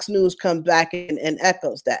Fox News comes back and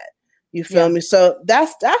echoes that. You feel me? So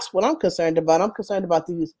that's what I'm concerned about. I'm concerned about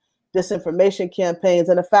these disinformation campaigns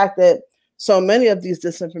and the fact that so many of these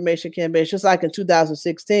disinformation campaigns, just like in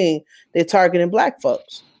 2016, they're targeting Black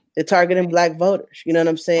folks. They're targeting Black voters. You know what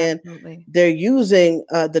I'm saying? Absolutely. They're using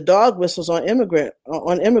the dog whistles on immigrants.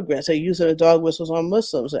 They're using the dog whistles on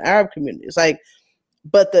Muslims and Arab communities.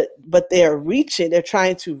 But they're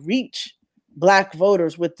trying to reach Black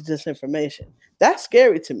voters with the disinformation. That's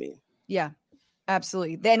scary to me. Yeah.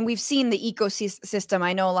 Absolutely. Then we've seen the ecosystem.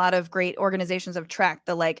 I know a lot of great organizations have tracked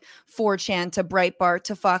the 4chan to Breitbart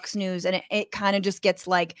to Fox News, and it kind of just gets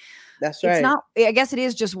that's right. It's not. I guess it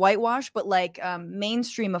is just whitewash, but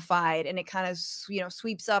mainstreamified, and it kind of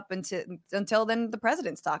sweeps up until then the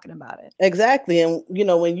president's talking about it. Exactly, and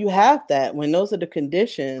when you have that, when those are the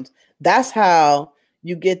conditions, that's how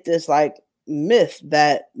you get this myth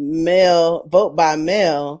that vote by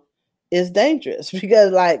mail is dangerous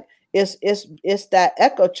because it's that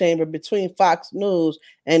echo chamber between Fox News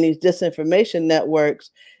and these disinformation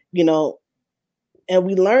networks, and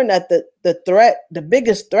we learned that the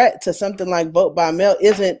biggest threat to something like vote by mail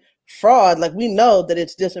isn't fraud. We know that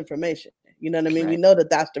it's disinformation. You know what I mean? Right. We know that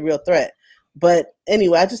that's the real threat. But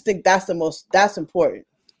anyway, I just think that's important.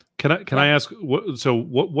 Can I ask? What's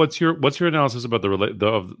your analysis about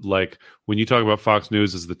when you talk about Fox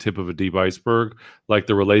News as the tip of a deep iceberg,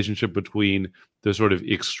 the relationship between the sort of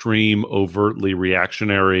extreme, overtly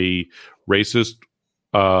reactionary, racist,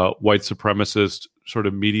 white supremacist sort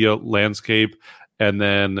of media landscape, and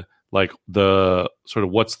then the sort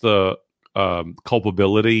of what's the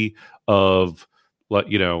culpability of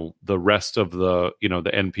the rest of the the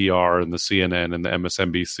NPR and the CNN and the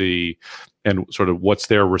MSNBC, and sort of what's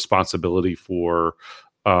their responsibility for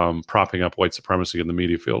propping up white supremacy in the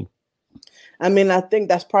media field? I mean, I think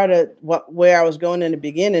that's part of where I was going in the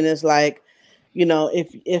beginning is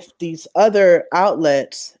if these other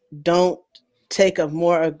outlets don't take a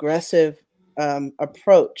more aggressive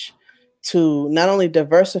approach to not only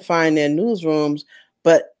diversifying their newsrooms,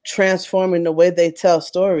 but transforming the way they tell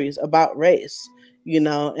stories about race,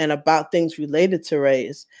 and about things related to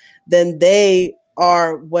race, then they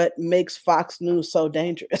are what makes Fox News so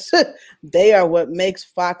dangerous. They are what makes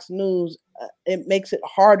Fox News, it makes it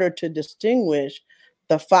harder to distinguish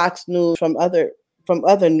the Fox News from other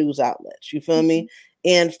news outlets. You feel me?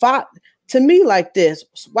 And to me, like this,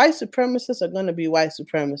 white supremacists are going to be white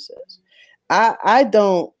supremacists. I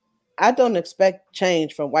don't expect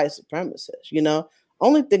change from white supremacists.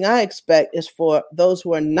 Only thing I expect is for those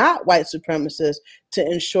who are not white supremacists to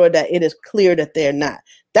ensure that it is clear that they're not.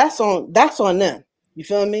 That's on them. You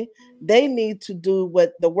feel me? They need to do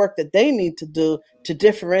the work that they need to do to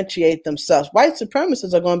differentiate themselves. White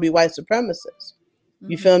supremacists are going to be white supremacists.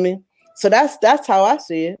 You feel me? So that's how I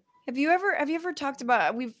see it. Have you ever talked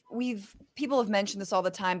about, people have mentioned this all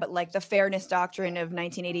the time, but the fairness doctrine of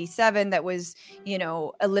 1987 that was,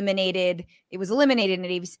 eliminated. It was eliminated in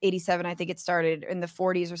 87. I think it started in the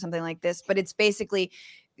 40s or something like this, but it's basically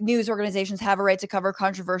news organizations have a right to cover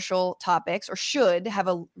controversial topics, or should have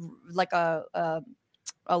a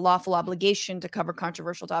lawful obligation to cover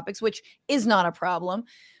controversial topics, which is not a problem,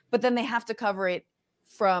 but then they have to cover it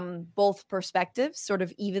from both perspectives sort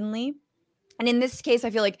of evenly. And in this case,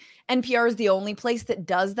 I feel like NPR is the only place that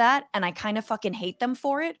does that. And I kind of fucking hate them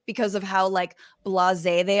for it because of how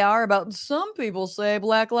blasé they are about, some people say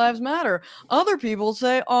Black Lives Matter. Other people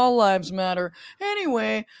say all lives matter.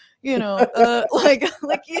 Anyway, it's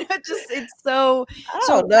so,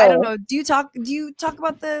 I don't know. Do you talk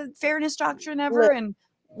about the fairness doctrine ever? And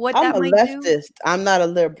what I'm that might leftist. do? I'm not a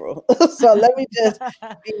liberal. So let me just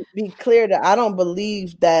be clear that I don't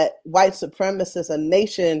believe that white supremacists, a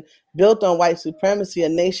nation built on white supremacy, a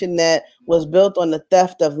nation that was built on the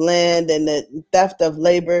theft of land and the theft of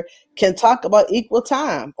labor, can talk about equal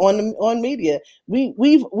time on media. We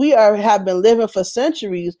have been living for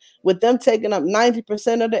centuries with them taking up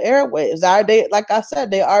 90% of the airwaves. Like I said,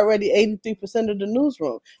 they're already 83% of the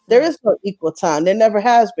newsroom. There is no equal time. There never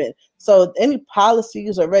has been. So any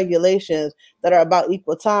policies or regulations that are about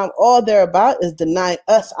equal time, all they're about is denying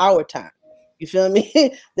us our time. You feel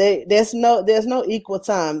me? There's no equal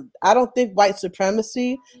time. I don't think white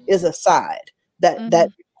supremacy is a side that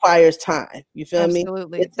requires time. You feel me?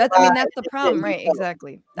 Absolutely. That's the problem, right?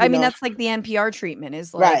 Exactly. That's like the NPR treatment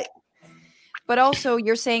is like, right. But also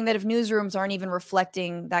you're saying that if newsrooms aren't even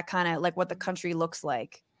reflecting that kind of like what the country looks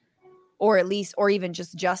like, or even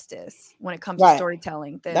just justice when it comes to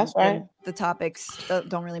storytelling, then the topics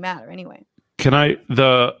don't really matter anyway. Can I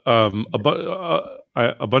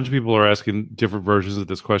a bunch of people are asking different versions of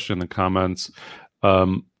this question in the comments.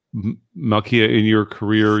 Malkia, in your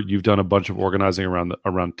career, you've done a bunch of organizing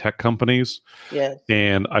around tech companies. Yes.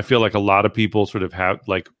 And I feel like a lot of people sort of have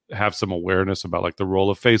some awareness about like the role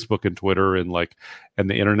of Facebook and Twitter and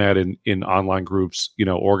the internet in online groups,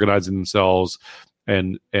 organizing themselves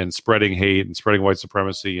and spreading hate and spreading white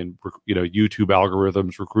supremacy and YouTube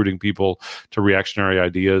algorithms recruiting people to reactionary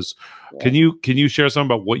ideas. Yeah. Can you share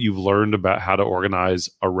something about what you've learned about how to organize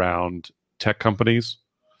around tech companies?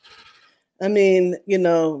 I mean,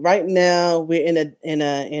 right now we're in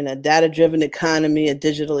a data-driven economy, a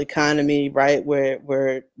digital economy, right?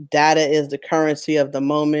 Where data is the currency of the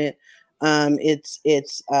moment.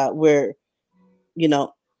 We're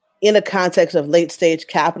in a context of late stage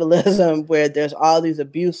capitalism where there's all these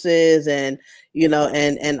abuses and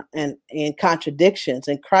contradictions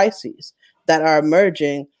and crises that are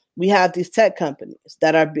emerging. We have these tech companies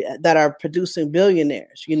that are producing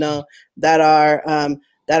billionaires, that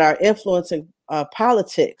are influencing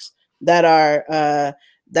politics, that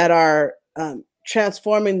are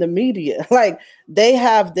transforming the media. Like they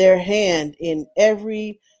have their hand in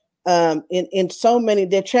every in so many.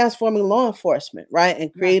 They're transforming law enforcement, right,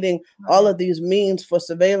 and creating all of these means for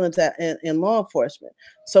surveillance in law enforcement.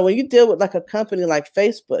 So when you deal with like a company like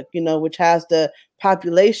Facebook, which has the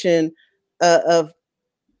population of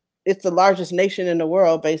it's the largest nation in the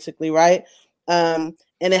world, basically, right? And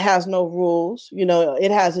it has no rules.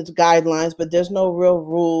 It has its guidelines, but there's no real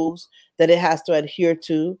rules that it has to adhere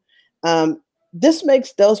to. This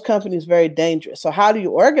makes those companies very dangerous. So how do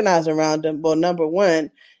you organize around them? Well, number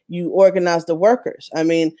one, you organize the workers. I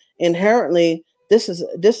mean, inherently, this is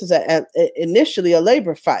initially a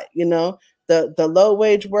labor fight. The low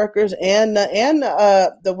wage workers and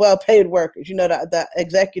the well paid workers. The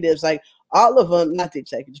executives, like all of them, not the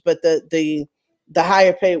executives, but the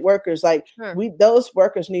higher paid workers. Like those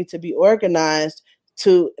workers need to be organized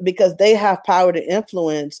because they have power to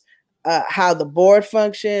influence how the board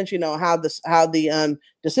functions. How the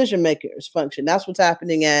decision makers function. That's what's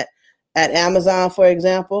happening at Amazon, for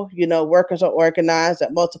example. Workers are organized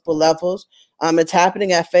at multiple levels. It's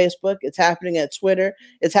happening at Facebook. It's happening at Twitter.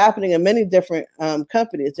 It's happening in many different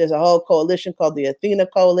companies. There's a whole coalition called the Athena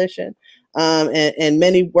Coalition, and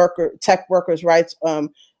many tech workers' rights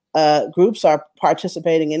groups are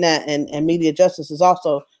participating in that, and Media Justice is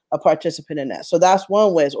also a participant in that. So that's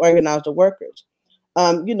one way, is organize the workers.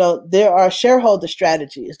 There are shareholder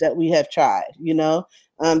strategies that we have tried,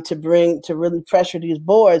 to really pressure these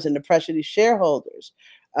boards and to pressure these shareholders.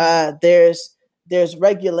 There's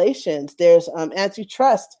regulations, there's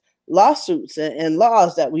antitrust lawsuits and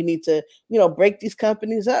laws that we need to, break these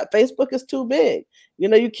companies up. Facebook is too big.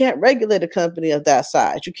 You can't regulate a company of that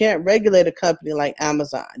size. You can't regulate a company like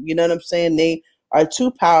Amazon. You know what I'm saying? They are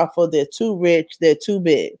too powerful. They're too rich. They're too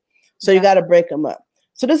big. So you got to break them up.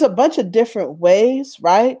 So there's a bunch of different ways,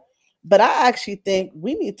 right? But I actually think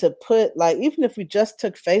we need to put, like, even if we just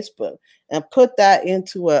took Facebook and put that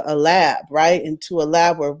into a lab, right? Into a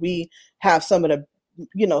lab where we have some of the,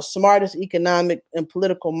 smartest economic and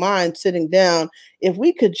political minds sitting down. If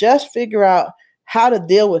we could just figure out how to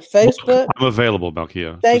deal with Facebook. I'm available,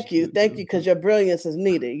 Malkia. Thank you, because your brilliance is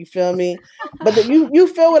needed. You feel me? But you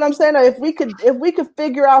feel what I'm saying? If we could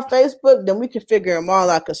figure out Facebook, then we could figure them all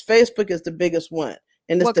out, because Facebook is the biggest one.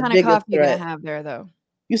 And it's what the kind biggest of coffee threat. You're gonna have there, though?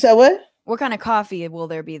 You said what? What kind of coffee will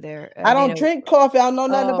there be there? I don't drink coffee. I don't know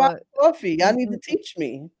nothing about coffee. Y'all need to teach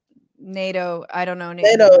me. Nato, I don't know.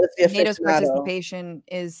 Nato's participation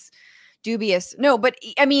is dubious. No, but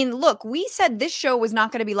I mean, look, we said this show was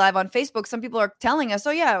not going to be live on Facebook. Some people are telling us,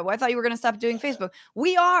 oh yeah, I thought you were going to stop doing Facebook.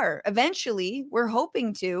 We are. Eventually, we're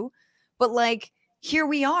hoping to. But like, here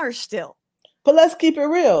we are still. But let's keep it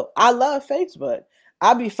real. I love Facebook.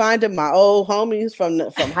 I'll be finding my old homies from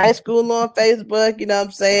high school on Facebook. You know what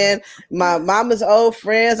I'm saying? My mama's old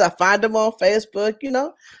friends, I find them on Facebook. You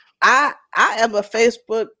know, I am a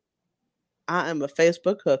Facebook. I am a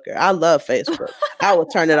Facebook hooker. I love Facebook. I will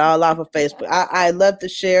turn it all off of Facebook. I love to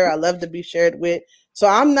share. I love to be shared with. So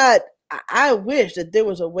I'm not. I wish that there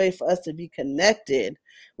was a way for us to be connected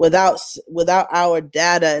without our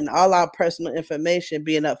data and all our personal information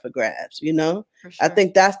being up for grabs. You know, For sure. I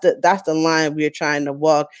think that's the line we're trying to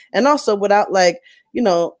walk, and also without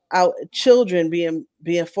our children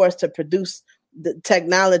being forced to produce the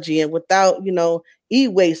technology, and without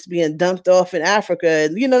e-waste being dumped off in Africa,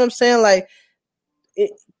 and you know what I'm saying, like.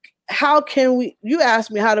 How can we? You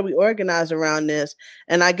asked me how do we organize around this,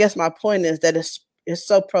 and I guess my point is that it's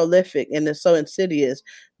so prolific and it's so insidious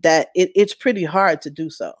that it's pretty hard to do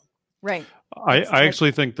so. Right. I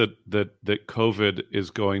actually think that COVID is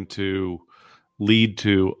going to lead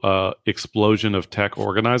to explosion of tech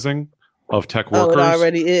organizing, of tech workers. Oh, it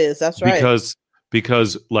already is. That's right.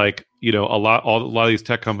 Because like a lot of these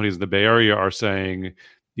tech companies in the Bay Area are saying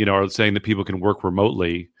that people can work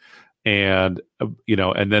remotely. And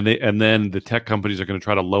and then the tech companies are going to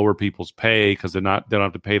try to lower people's pay because they don't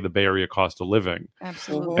have to pay the Bay Area cost of living.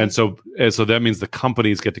 Absolutely. And so that means the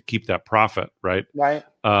companies get to keep that profit, right? Right.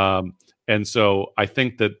 And so I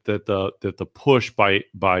think that the push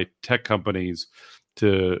by tech companies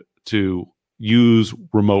to use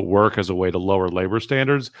remote work as a way to lower labor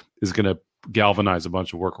standards is going to galvanize a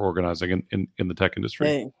bunch of work organizing in the tech industry.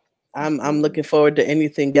 Hey, I'm looking forward to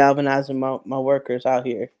anything galvanizing my workers out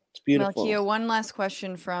here. It's beautiful. Malkia, one last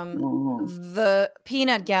question from the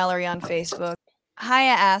Peanut Gallery on Facebook.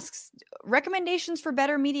 Haya asks, recommendations for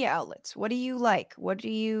better media outlets. What do you like? What do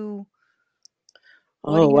you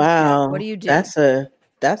wow. What do you do? That's a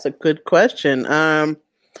good question. I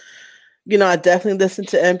definitely listen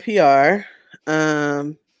to NPR.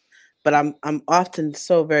 But I'm often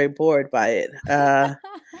so very bored by it.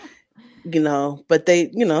 But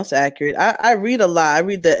they, it's accurate. I read a lot. I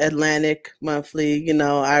read the Atlantic Monthly,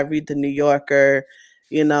 I read the New Yorker,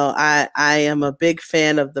 I am a big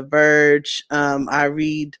fan of The Verge.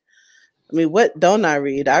 What don't I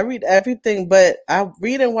read? I read everything, but I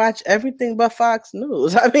read and watch everything but Fox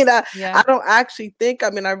News. I don't actually think,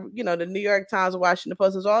 the New York Times, Washington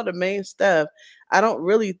Post is all the main stuff. I don't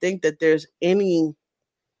really think that there's any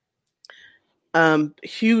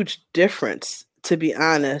huge difference, to be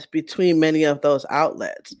honest, between many of those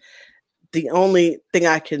outlets. The only thing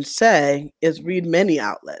I can say is read many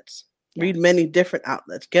outlets. Yeah. Read many different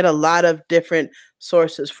outlets. Get a lot of different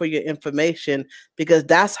sources for your information, because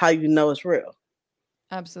that's how you know it's real.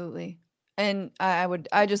 Absolutely. And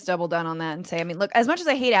I just double down on that and say, look, as much as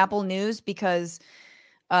I hate Apple News because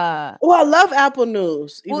I love Apple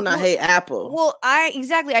News, even though I hate Apple. Well, I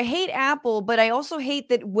hate Apple, but I also hate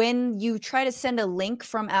that when you try to send a link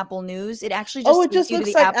from Apple News, it actually just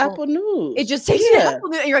looks like Apple News. It just takes you to Apple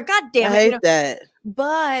News, and you're like, God damn it! I hate that.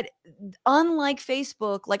 But unlike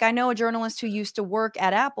Facebook, like I know a journalist who used to work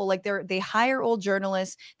at Apple, like they hire old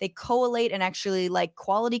journalists, they collate and actually like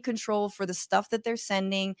quality control for the stuff that they're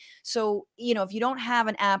sending. So, if you don't have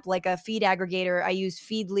an app like a feed aggregator, I use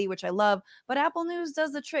Feedly, which I love, but Apple News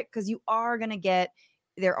does the trick because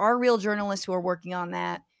there are real journalists who are working on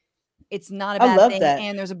that. It's not a bad thing. That.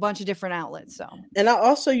 And there's a bunch of different outlets. So, and I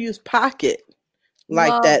also use Pocket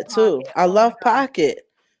that too. I love Pocket.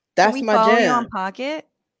 That's my jam. You on Pocket?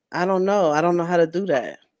 I don't know. I don't know how to do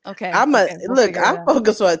that. Okay. I'm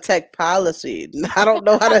focused on tech policy. I don't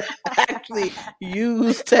know how to actually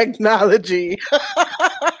use technology.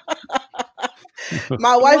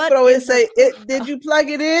 My wife would always say, did you plug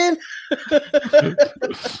it in?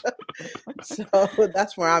 So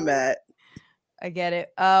that's where I'm at. I get it.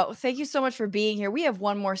 Thank you so much for being here. We have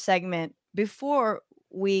one more segment before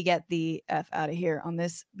we get the F out of here on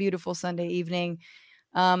this beautiful Sunday evening.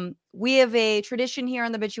 We have a tradition here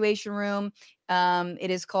on the Bitchuation Room.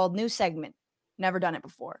 It is called New Segment. Never done it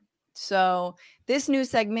before. So this new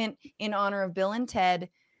segment in honor of Bill and Ted's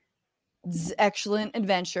excellent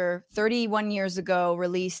adventure 31 years ago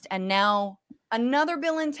released, and now another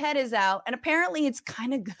Bill and Ted is out, and apparently it's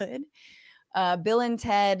kind of good. Bill and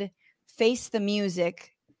Ted Face the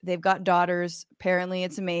Music. They've got daughters. Apparently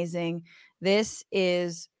it's amazing. This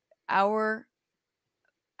is our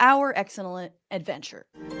excellent adventure.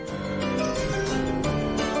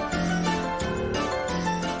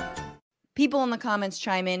 People in the comments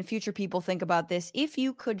chime in. Future people, think about this. If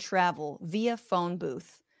you could travel via phone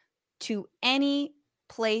booth to any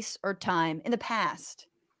place or time in the past,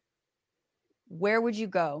 where would you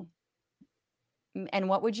go? And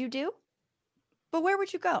what would you do? But where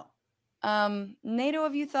would you go? Nato,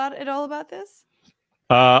 have you thought at all about this?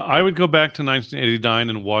 I would go back to 1989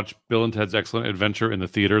 and watch Bill and Ted's Excellent Adventure in the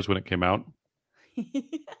theaters when it came out.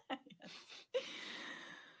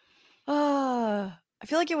 I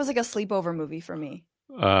feel like it was like a sleepover movie for me.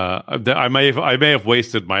 I may have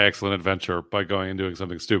wasted my Excellent Adventure by going and doing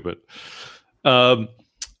something stupid. I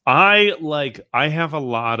have a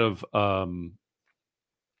lot of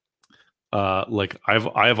I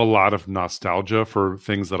have a lot of nostalgia for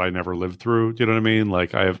things that I never lived through. Do you know what I mean?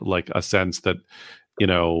 Like I have like a sense that,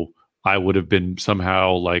 I would have been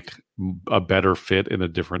somehow like a better fit in a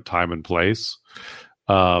different time and place.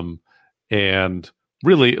 And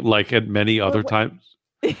really like at many other times.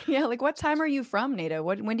 Yeah, like what time are you from, Nato?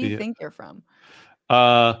 When do you think you're from?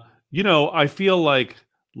 I feel like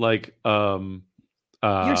you're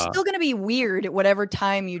still gonna be weird at whatever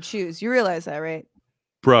time you choose. You realize that, right?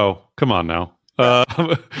 Bro, come on now.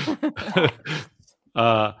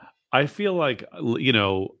 I feel like I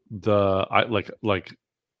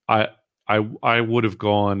would have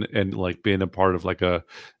gone and like been a part of like a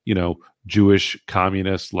Jewish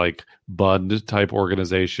communist like Bund type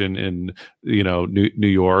organization in New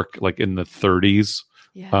York like in the 30s.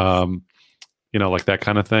 Yes. Like that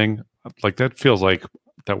kind of thing. Like that feels like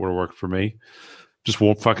that would have worked for me. Just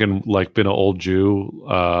won't fucking like been an old Jew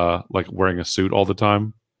like wearing a suit all the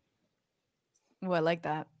time. Oh, I like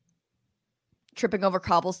that. Tripping over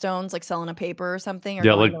cobblestones, like selling a paper or something, or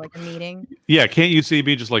yeah, going to like a meeting. Yeah, can't you see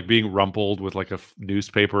me just like being rumpled with like a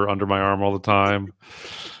newspaper under my arm all the time?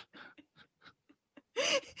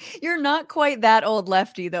 You're not quite that old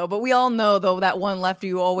lefty though, but we all know though that one lefty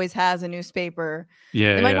who always has a newspaper.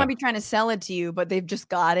 Yeah, they might not be trying to sell it to you, but they've just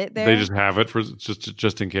got it there. They just have it for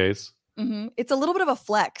just in case. Mm-hmm. It's a little bit of a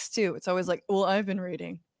flex too. It's always like, well, I've been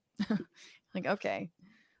reading. Like, okay,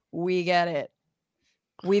 we get it.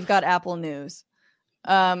 We've got Apple News.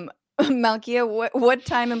 Malkia, what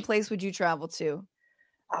time and place would you travel to?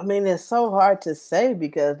 I mean, it's so hard to say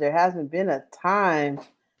because there hasn't been a time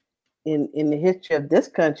in the history of this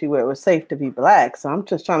country where it was safe to be Black. So I'm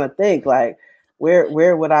just trying to think, like,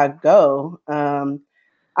 where would I go? I'm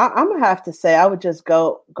gonna have to say I would just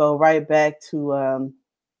go right back to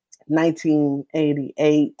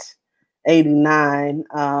 1988, 89,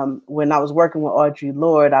 when I was working with Audre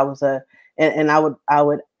Lorde. I was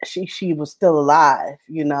she was still alive,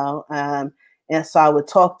 and so I would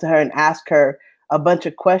talk to her and ask her a bunch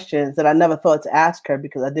of questions that I never thought to ask her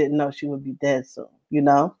because I didn't know she would be dead soon,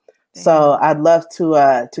 Damn. So I'd love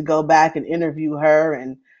to go back and interview her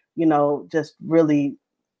and, just really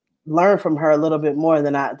learn from her a little bit more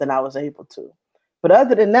than I was able to. But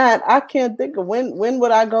other than that, I can't think of when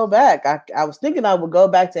would I go back. I was thinking I would go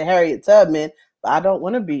back to Harriet Tubman, but I don't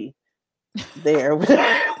want to be there.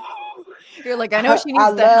 You're like, I know she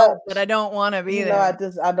needs the help, but I don't want to be there.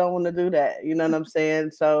 I don't want to do that. You know what I'm saying?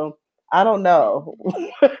 So I don't know.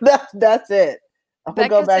 that's it. I'm gonna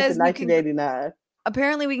go back to 1989.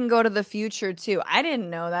 Apparently, we can go to the future too. I didn't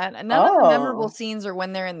know that. None of the memorable scenes are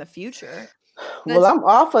when they're in the future. Well, I'm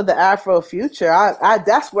off of the Afro future. I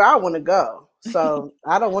that's where I want to go. So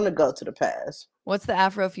I don't want to go to the past. What's the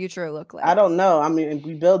Afro future look like? I don't know. I mean,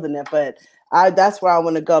 we building it, but that's where I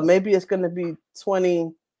want to go. Maybe it's going to be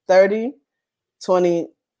 2030, 20.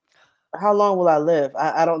 How long will I live?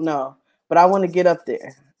 I don't know, but I want to get up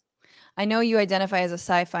there. I know you identify as a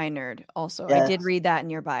sci-fi nerd also. Yes. I did read that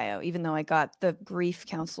in your bio, even though I got the grief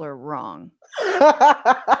counselor wrong.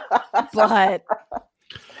 But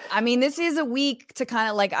I mean, this is a week to kind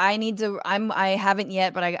of like, I haven't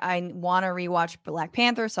yet, but I want to rewatch Black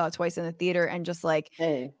Panther. Saw it twice in the theater, and just like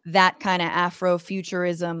that kind of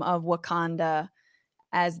Afro-futurism of Wakanda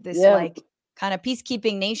as this like kind of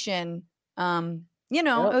peacekeeping nation. It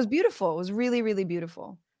was beautiful. It was really, really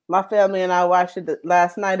beautiful. My family and I watched it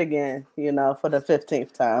last night again, for the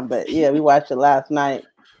 15th time. But yeah, we watched it last night,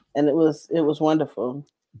 and it was wonderful.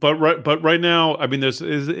 But right now, I mean,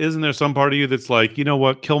 isn't there some part of you that's like, you know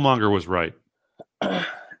what, Killmonger was right?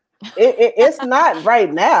 It's not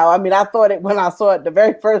right now. I mean, I thought it when I saw it the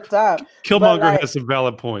very first time. Killmonger has some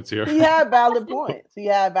valid points here. He had valid points.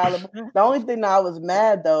 The only thing I was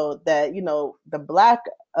mad though that the Black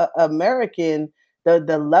American,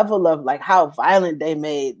 the level of like how violent they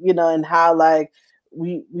made, and how like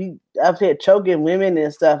we up here choking women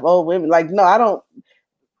and stuff, old women. Like, no, I don't.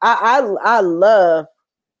 I love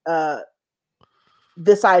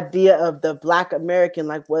this idea of the Black American,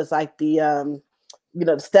 like was like the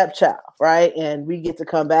the stepchild, right? And we get to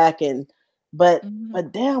come back but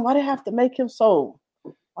damn, why they have to make him so?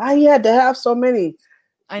 Why he had to have so many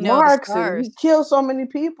marks and he killed so many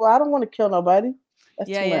people? I don't want to kill nobody. That's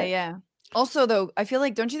yeah. Also, though, I feel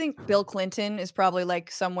like, don't you think Bill Clinton is probably like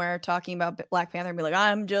somewhere talking about Black Panther and be like,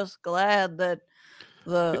 I'm just glad that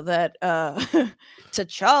that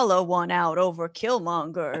T'Challa won out over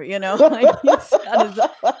Killmonger, you know, like it's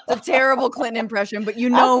a terrible Clinton impression, but you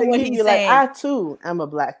know what he's saying. Like, I too am a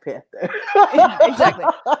Black Panther. Exactly.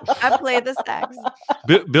 I played the sax.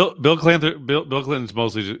 Bill Clinton's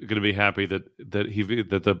mostly going to be happy that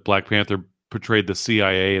the Black Panther portrayed the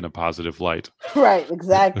CIA in a positive light. Right,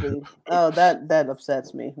 exactly. Oh, that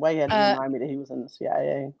upsets me. Why you had to remind me that he was in the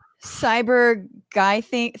CIA? Cyber Guy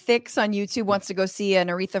Thicks on YouTube wants to go see an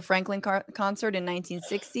Aretha Franklin concert in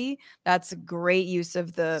 1960. That's a great use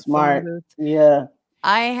of the smart phone booth. Yeah.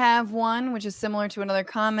 I have one which is similar to another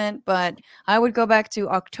comment, but I would go back to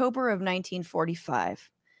October of 1945.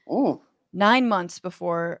 9 months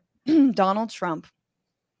before Donald Trump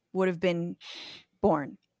would have been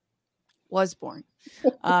born. Was born.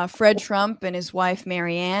 Fred Trump and his wife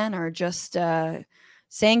Marianne are just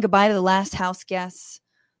saying goodbye to the last house guests.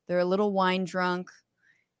 They're a little wine drunk,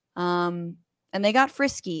 and they got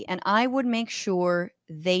frisky, and I would make sure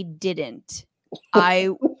they didn't. I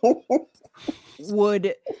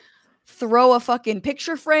would throw a fucking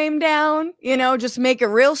picture frame down, you know, just make it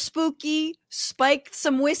real spooky, spike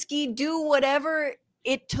some whiskey, do whatever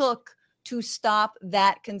it took to stop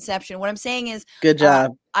that conception. What I'm saying is, good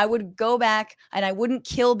job. I would go back and I wouldn't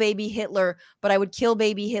kill baby Hitler, but I would kill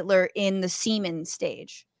baby Hitler in the semen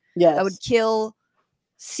stage. Yes. I would kill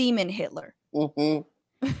semen Hitler.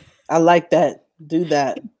 Mm-hmm. I like that. Do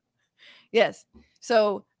that. Yes.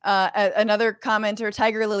 So another commenter,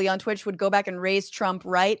 Tiger Lily on Twitch, would go back and raise Trump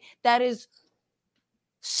right. That is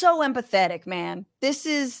so empathetic, man. This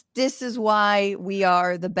is why we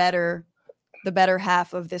are the better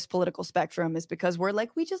half of this political spectrum, is because we're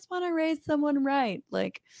like, we just want to raise someone right.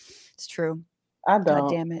 Like, it's true. I don't.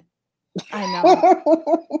 God damn it. I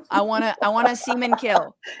know. I want to semen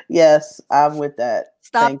kill. Yes, I'm with that.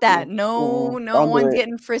 Stop Thank that. you. No one's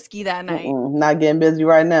getting frisky that night. Not getting busy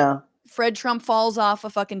right now. Fred Trump falls off a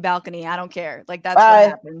fucking balcony. I don't care. Like, that's what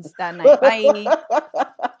happens that night. Bye.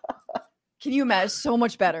 Can you imagine? So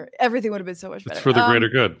much better. Everything would have been so much better. It's for the greater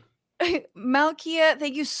good. Malkia,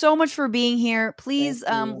 thank you so much for being here. Please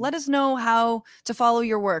let us know how to follow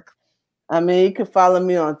your work. I mean, you can follow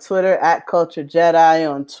me on Twitter at Culture Jedi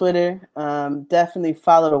on Twitter. Definitely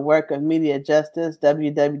follow the work of Media Justice,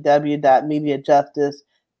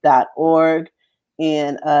 www.mediajustice.org.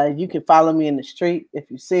 And you can follow me in the street if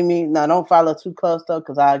you see me. Now, don't follow too close, though,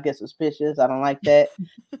 because I'll get suspicious. I don't like that.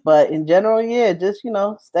 But in general, yeah, just,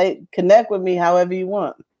 connect with me however you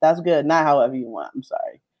want. That's good. Not however you want. I'm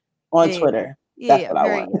sorry. On Twitter. Yeah,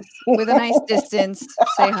 very with a nice distance.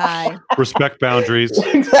 Say hi. Respect boundaries.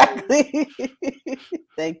 Exactly.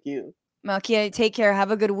 Thank you. Malkia, take care.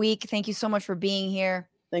 Have a good week. Thank you so much for being here.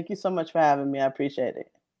 Thank you so much for having me. I appreciate it.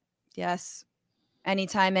 Yes.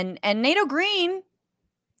 Anytime. And Nato Green.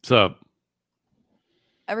 What's up?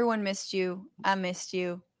 Everyone missed you. I missed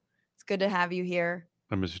you. It's good to have you here.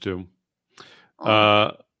 I miss you too.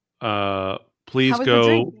 Oh. Please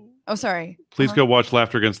go. Oh, sorry. Please go watch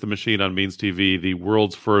Laughter Against the Machine on Means TV, the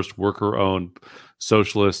world's first worker-owned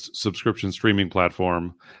socialist subscription streaming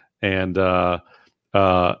platform. And so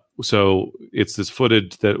it's this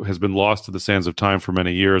footage that has been lost to the sands of time for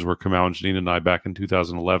many years, where Kamau and Janine and I, back in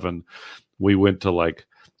 2011, we went to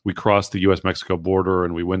we crossed the U.S.-Mexico border,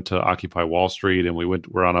 and we went to Occupy Wall Street, and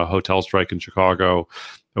we're on a hotel strike in Chicago,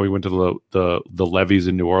 and we went to the levees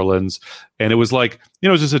in New Orleans, and it was it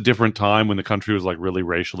was just a different time when the country was really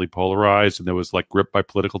racially polarized, and there was gripped by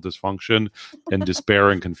political dysfunction and despair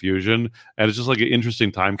and confusion, and it's just an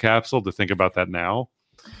interesting time capsule to think about that now.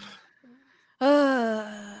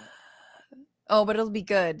 Oh, but it'll be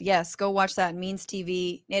good. Yes, go watch that. Means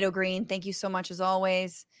TV. Nato Green, thank you so much as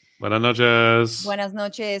always. Buenas noches. Buenas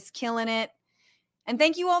noches. Killing it. And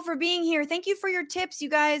thank you all for being here. Thank you for your tips, you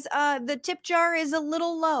guys. The tip jar is a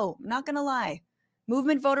little low. I'm not going to lie.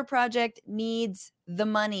 Movement Voter Project needs the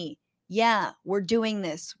money. Yeah, we're doing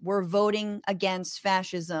this. We're voting against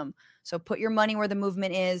fascism. So put your money where the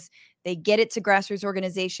movement is. They get it to grassroots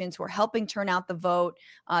organizations who are helping turn out the vote.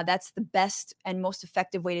 That's the best and most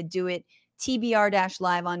effective way to do it.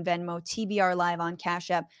 TBR-Live on Venmo, TBR Live on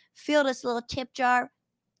Cash App. Fill this little tip jar.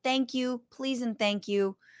 Thank you. Please and thank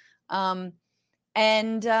you.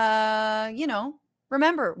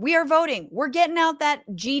 Remember, we are voting. We're getting out that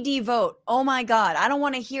GD vote. Oh my God. I don't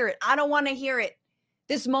want to hear it. I don't want to hear it.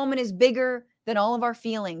 This moment is bigger than all of our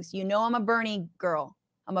feelings. You know, I'm a Bernie girl.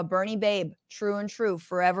 I'm a Bernie babe. True and true.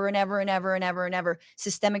 Forever and ever and ever and ever and ever.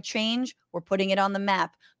 Systemic change. We're putting it on the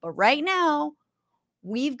map. But right now,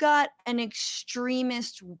 we've got an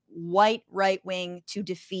extremist white right wing to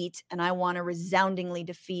defeat. And I want to resoundingly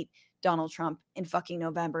defeat Donald Trump in fucking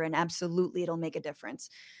November. And absolutely, it'll make a difference.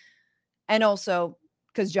 And also,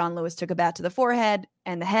 because John Lewis took a bat to the forehead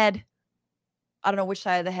and the head. I don't know which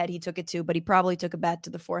side of the head he took it to, but he probably took a bat to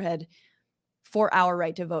the forehead for our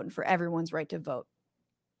right to vote and for everyone's right to vote.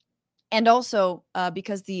 And also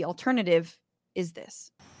because the alternative is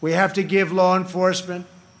this. We have to give law enforcement,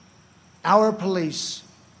 our police,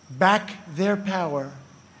 back their power.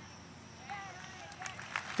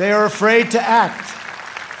 They are afraid to act.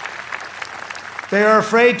 They are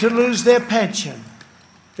afraid to lose their pension.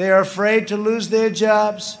 They are afraid to lose their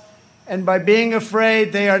jobs. And by being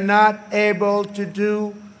afraid, they are not able to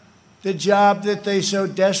do the job that they so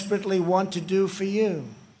desperately want to do for you.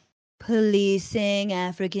 Policing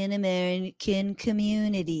African American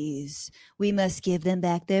communities. We must give them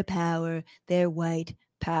back their power, their white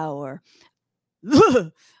power.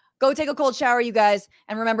 Go take a cold shower, you guys.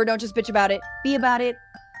 And remember, don't just bitch about it. Be about it.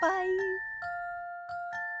 Bye.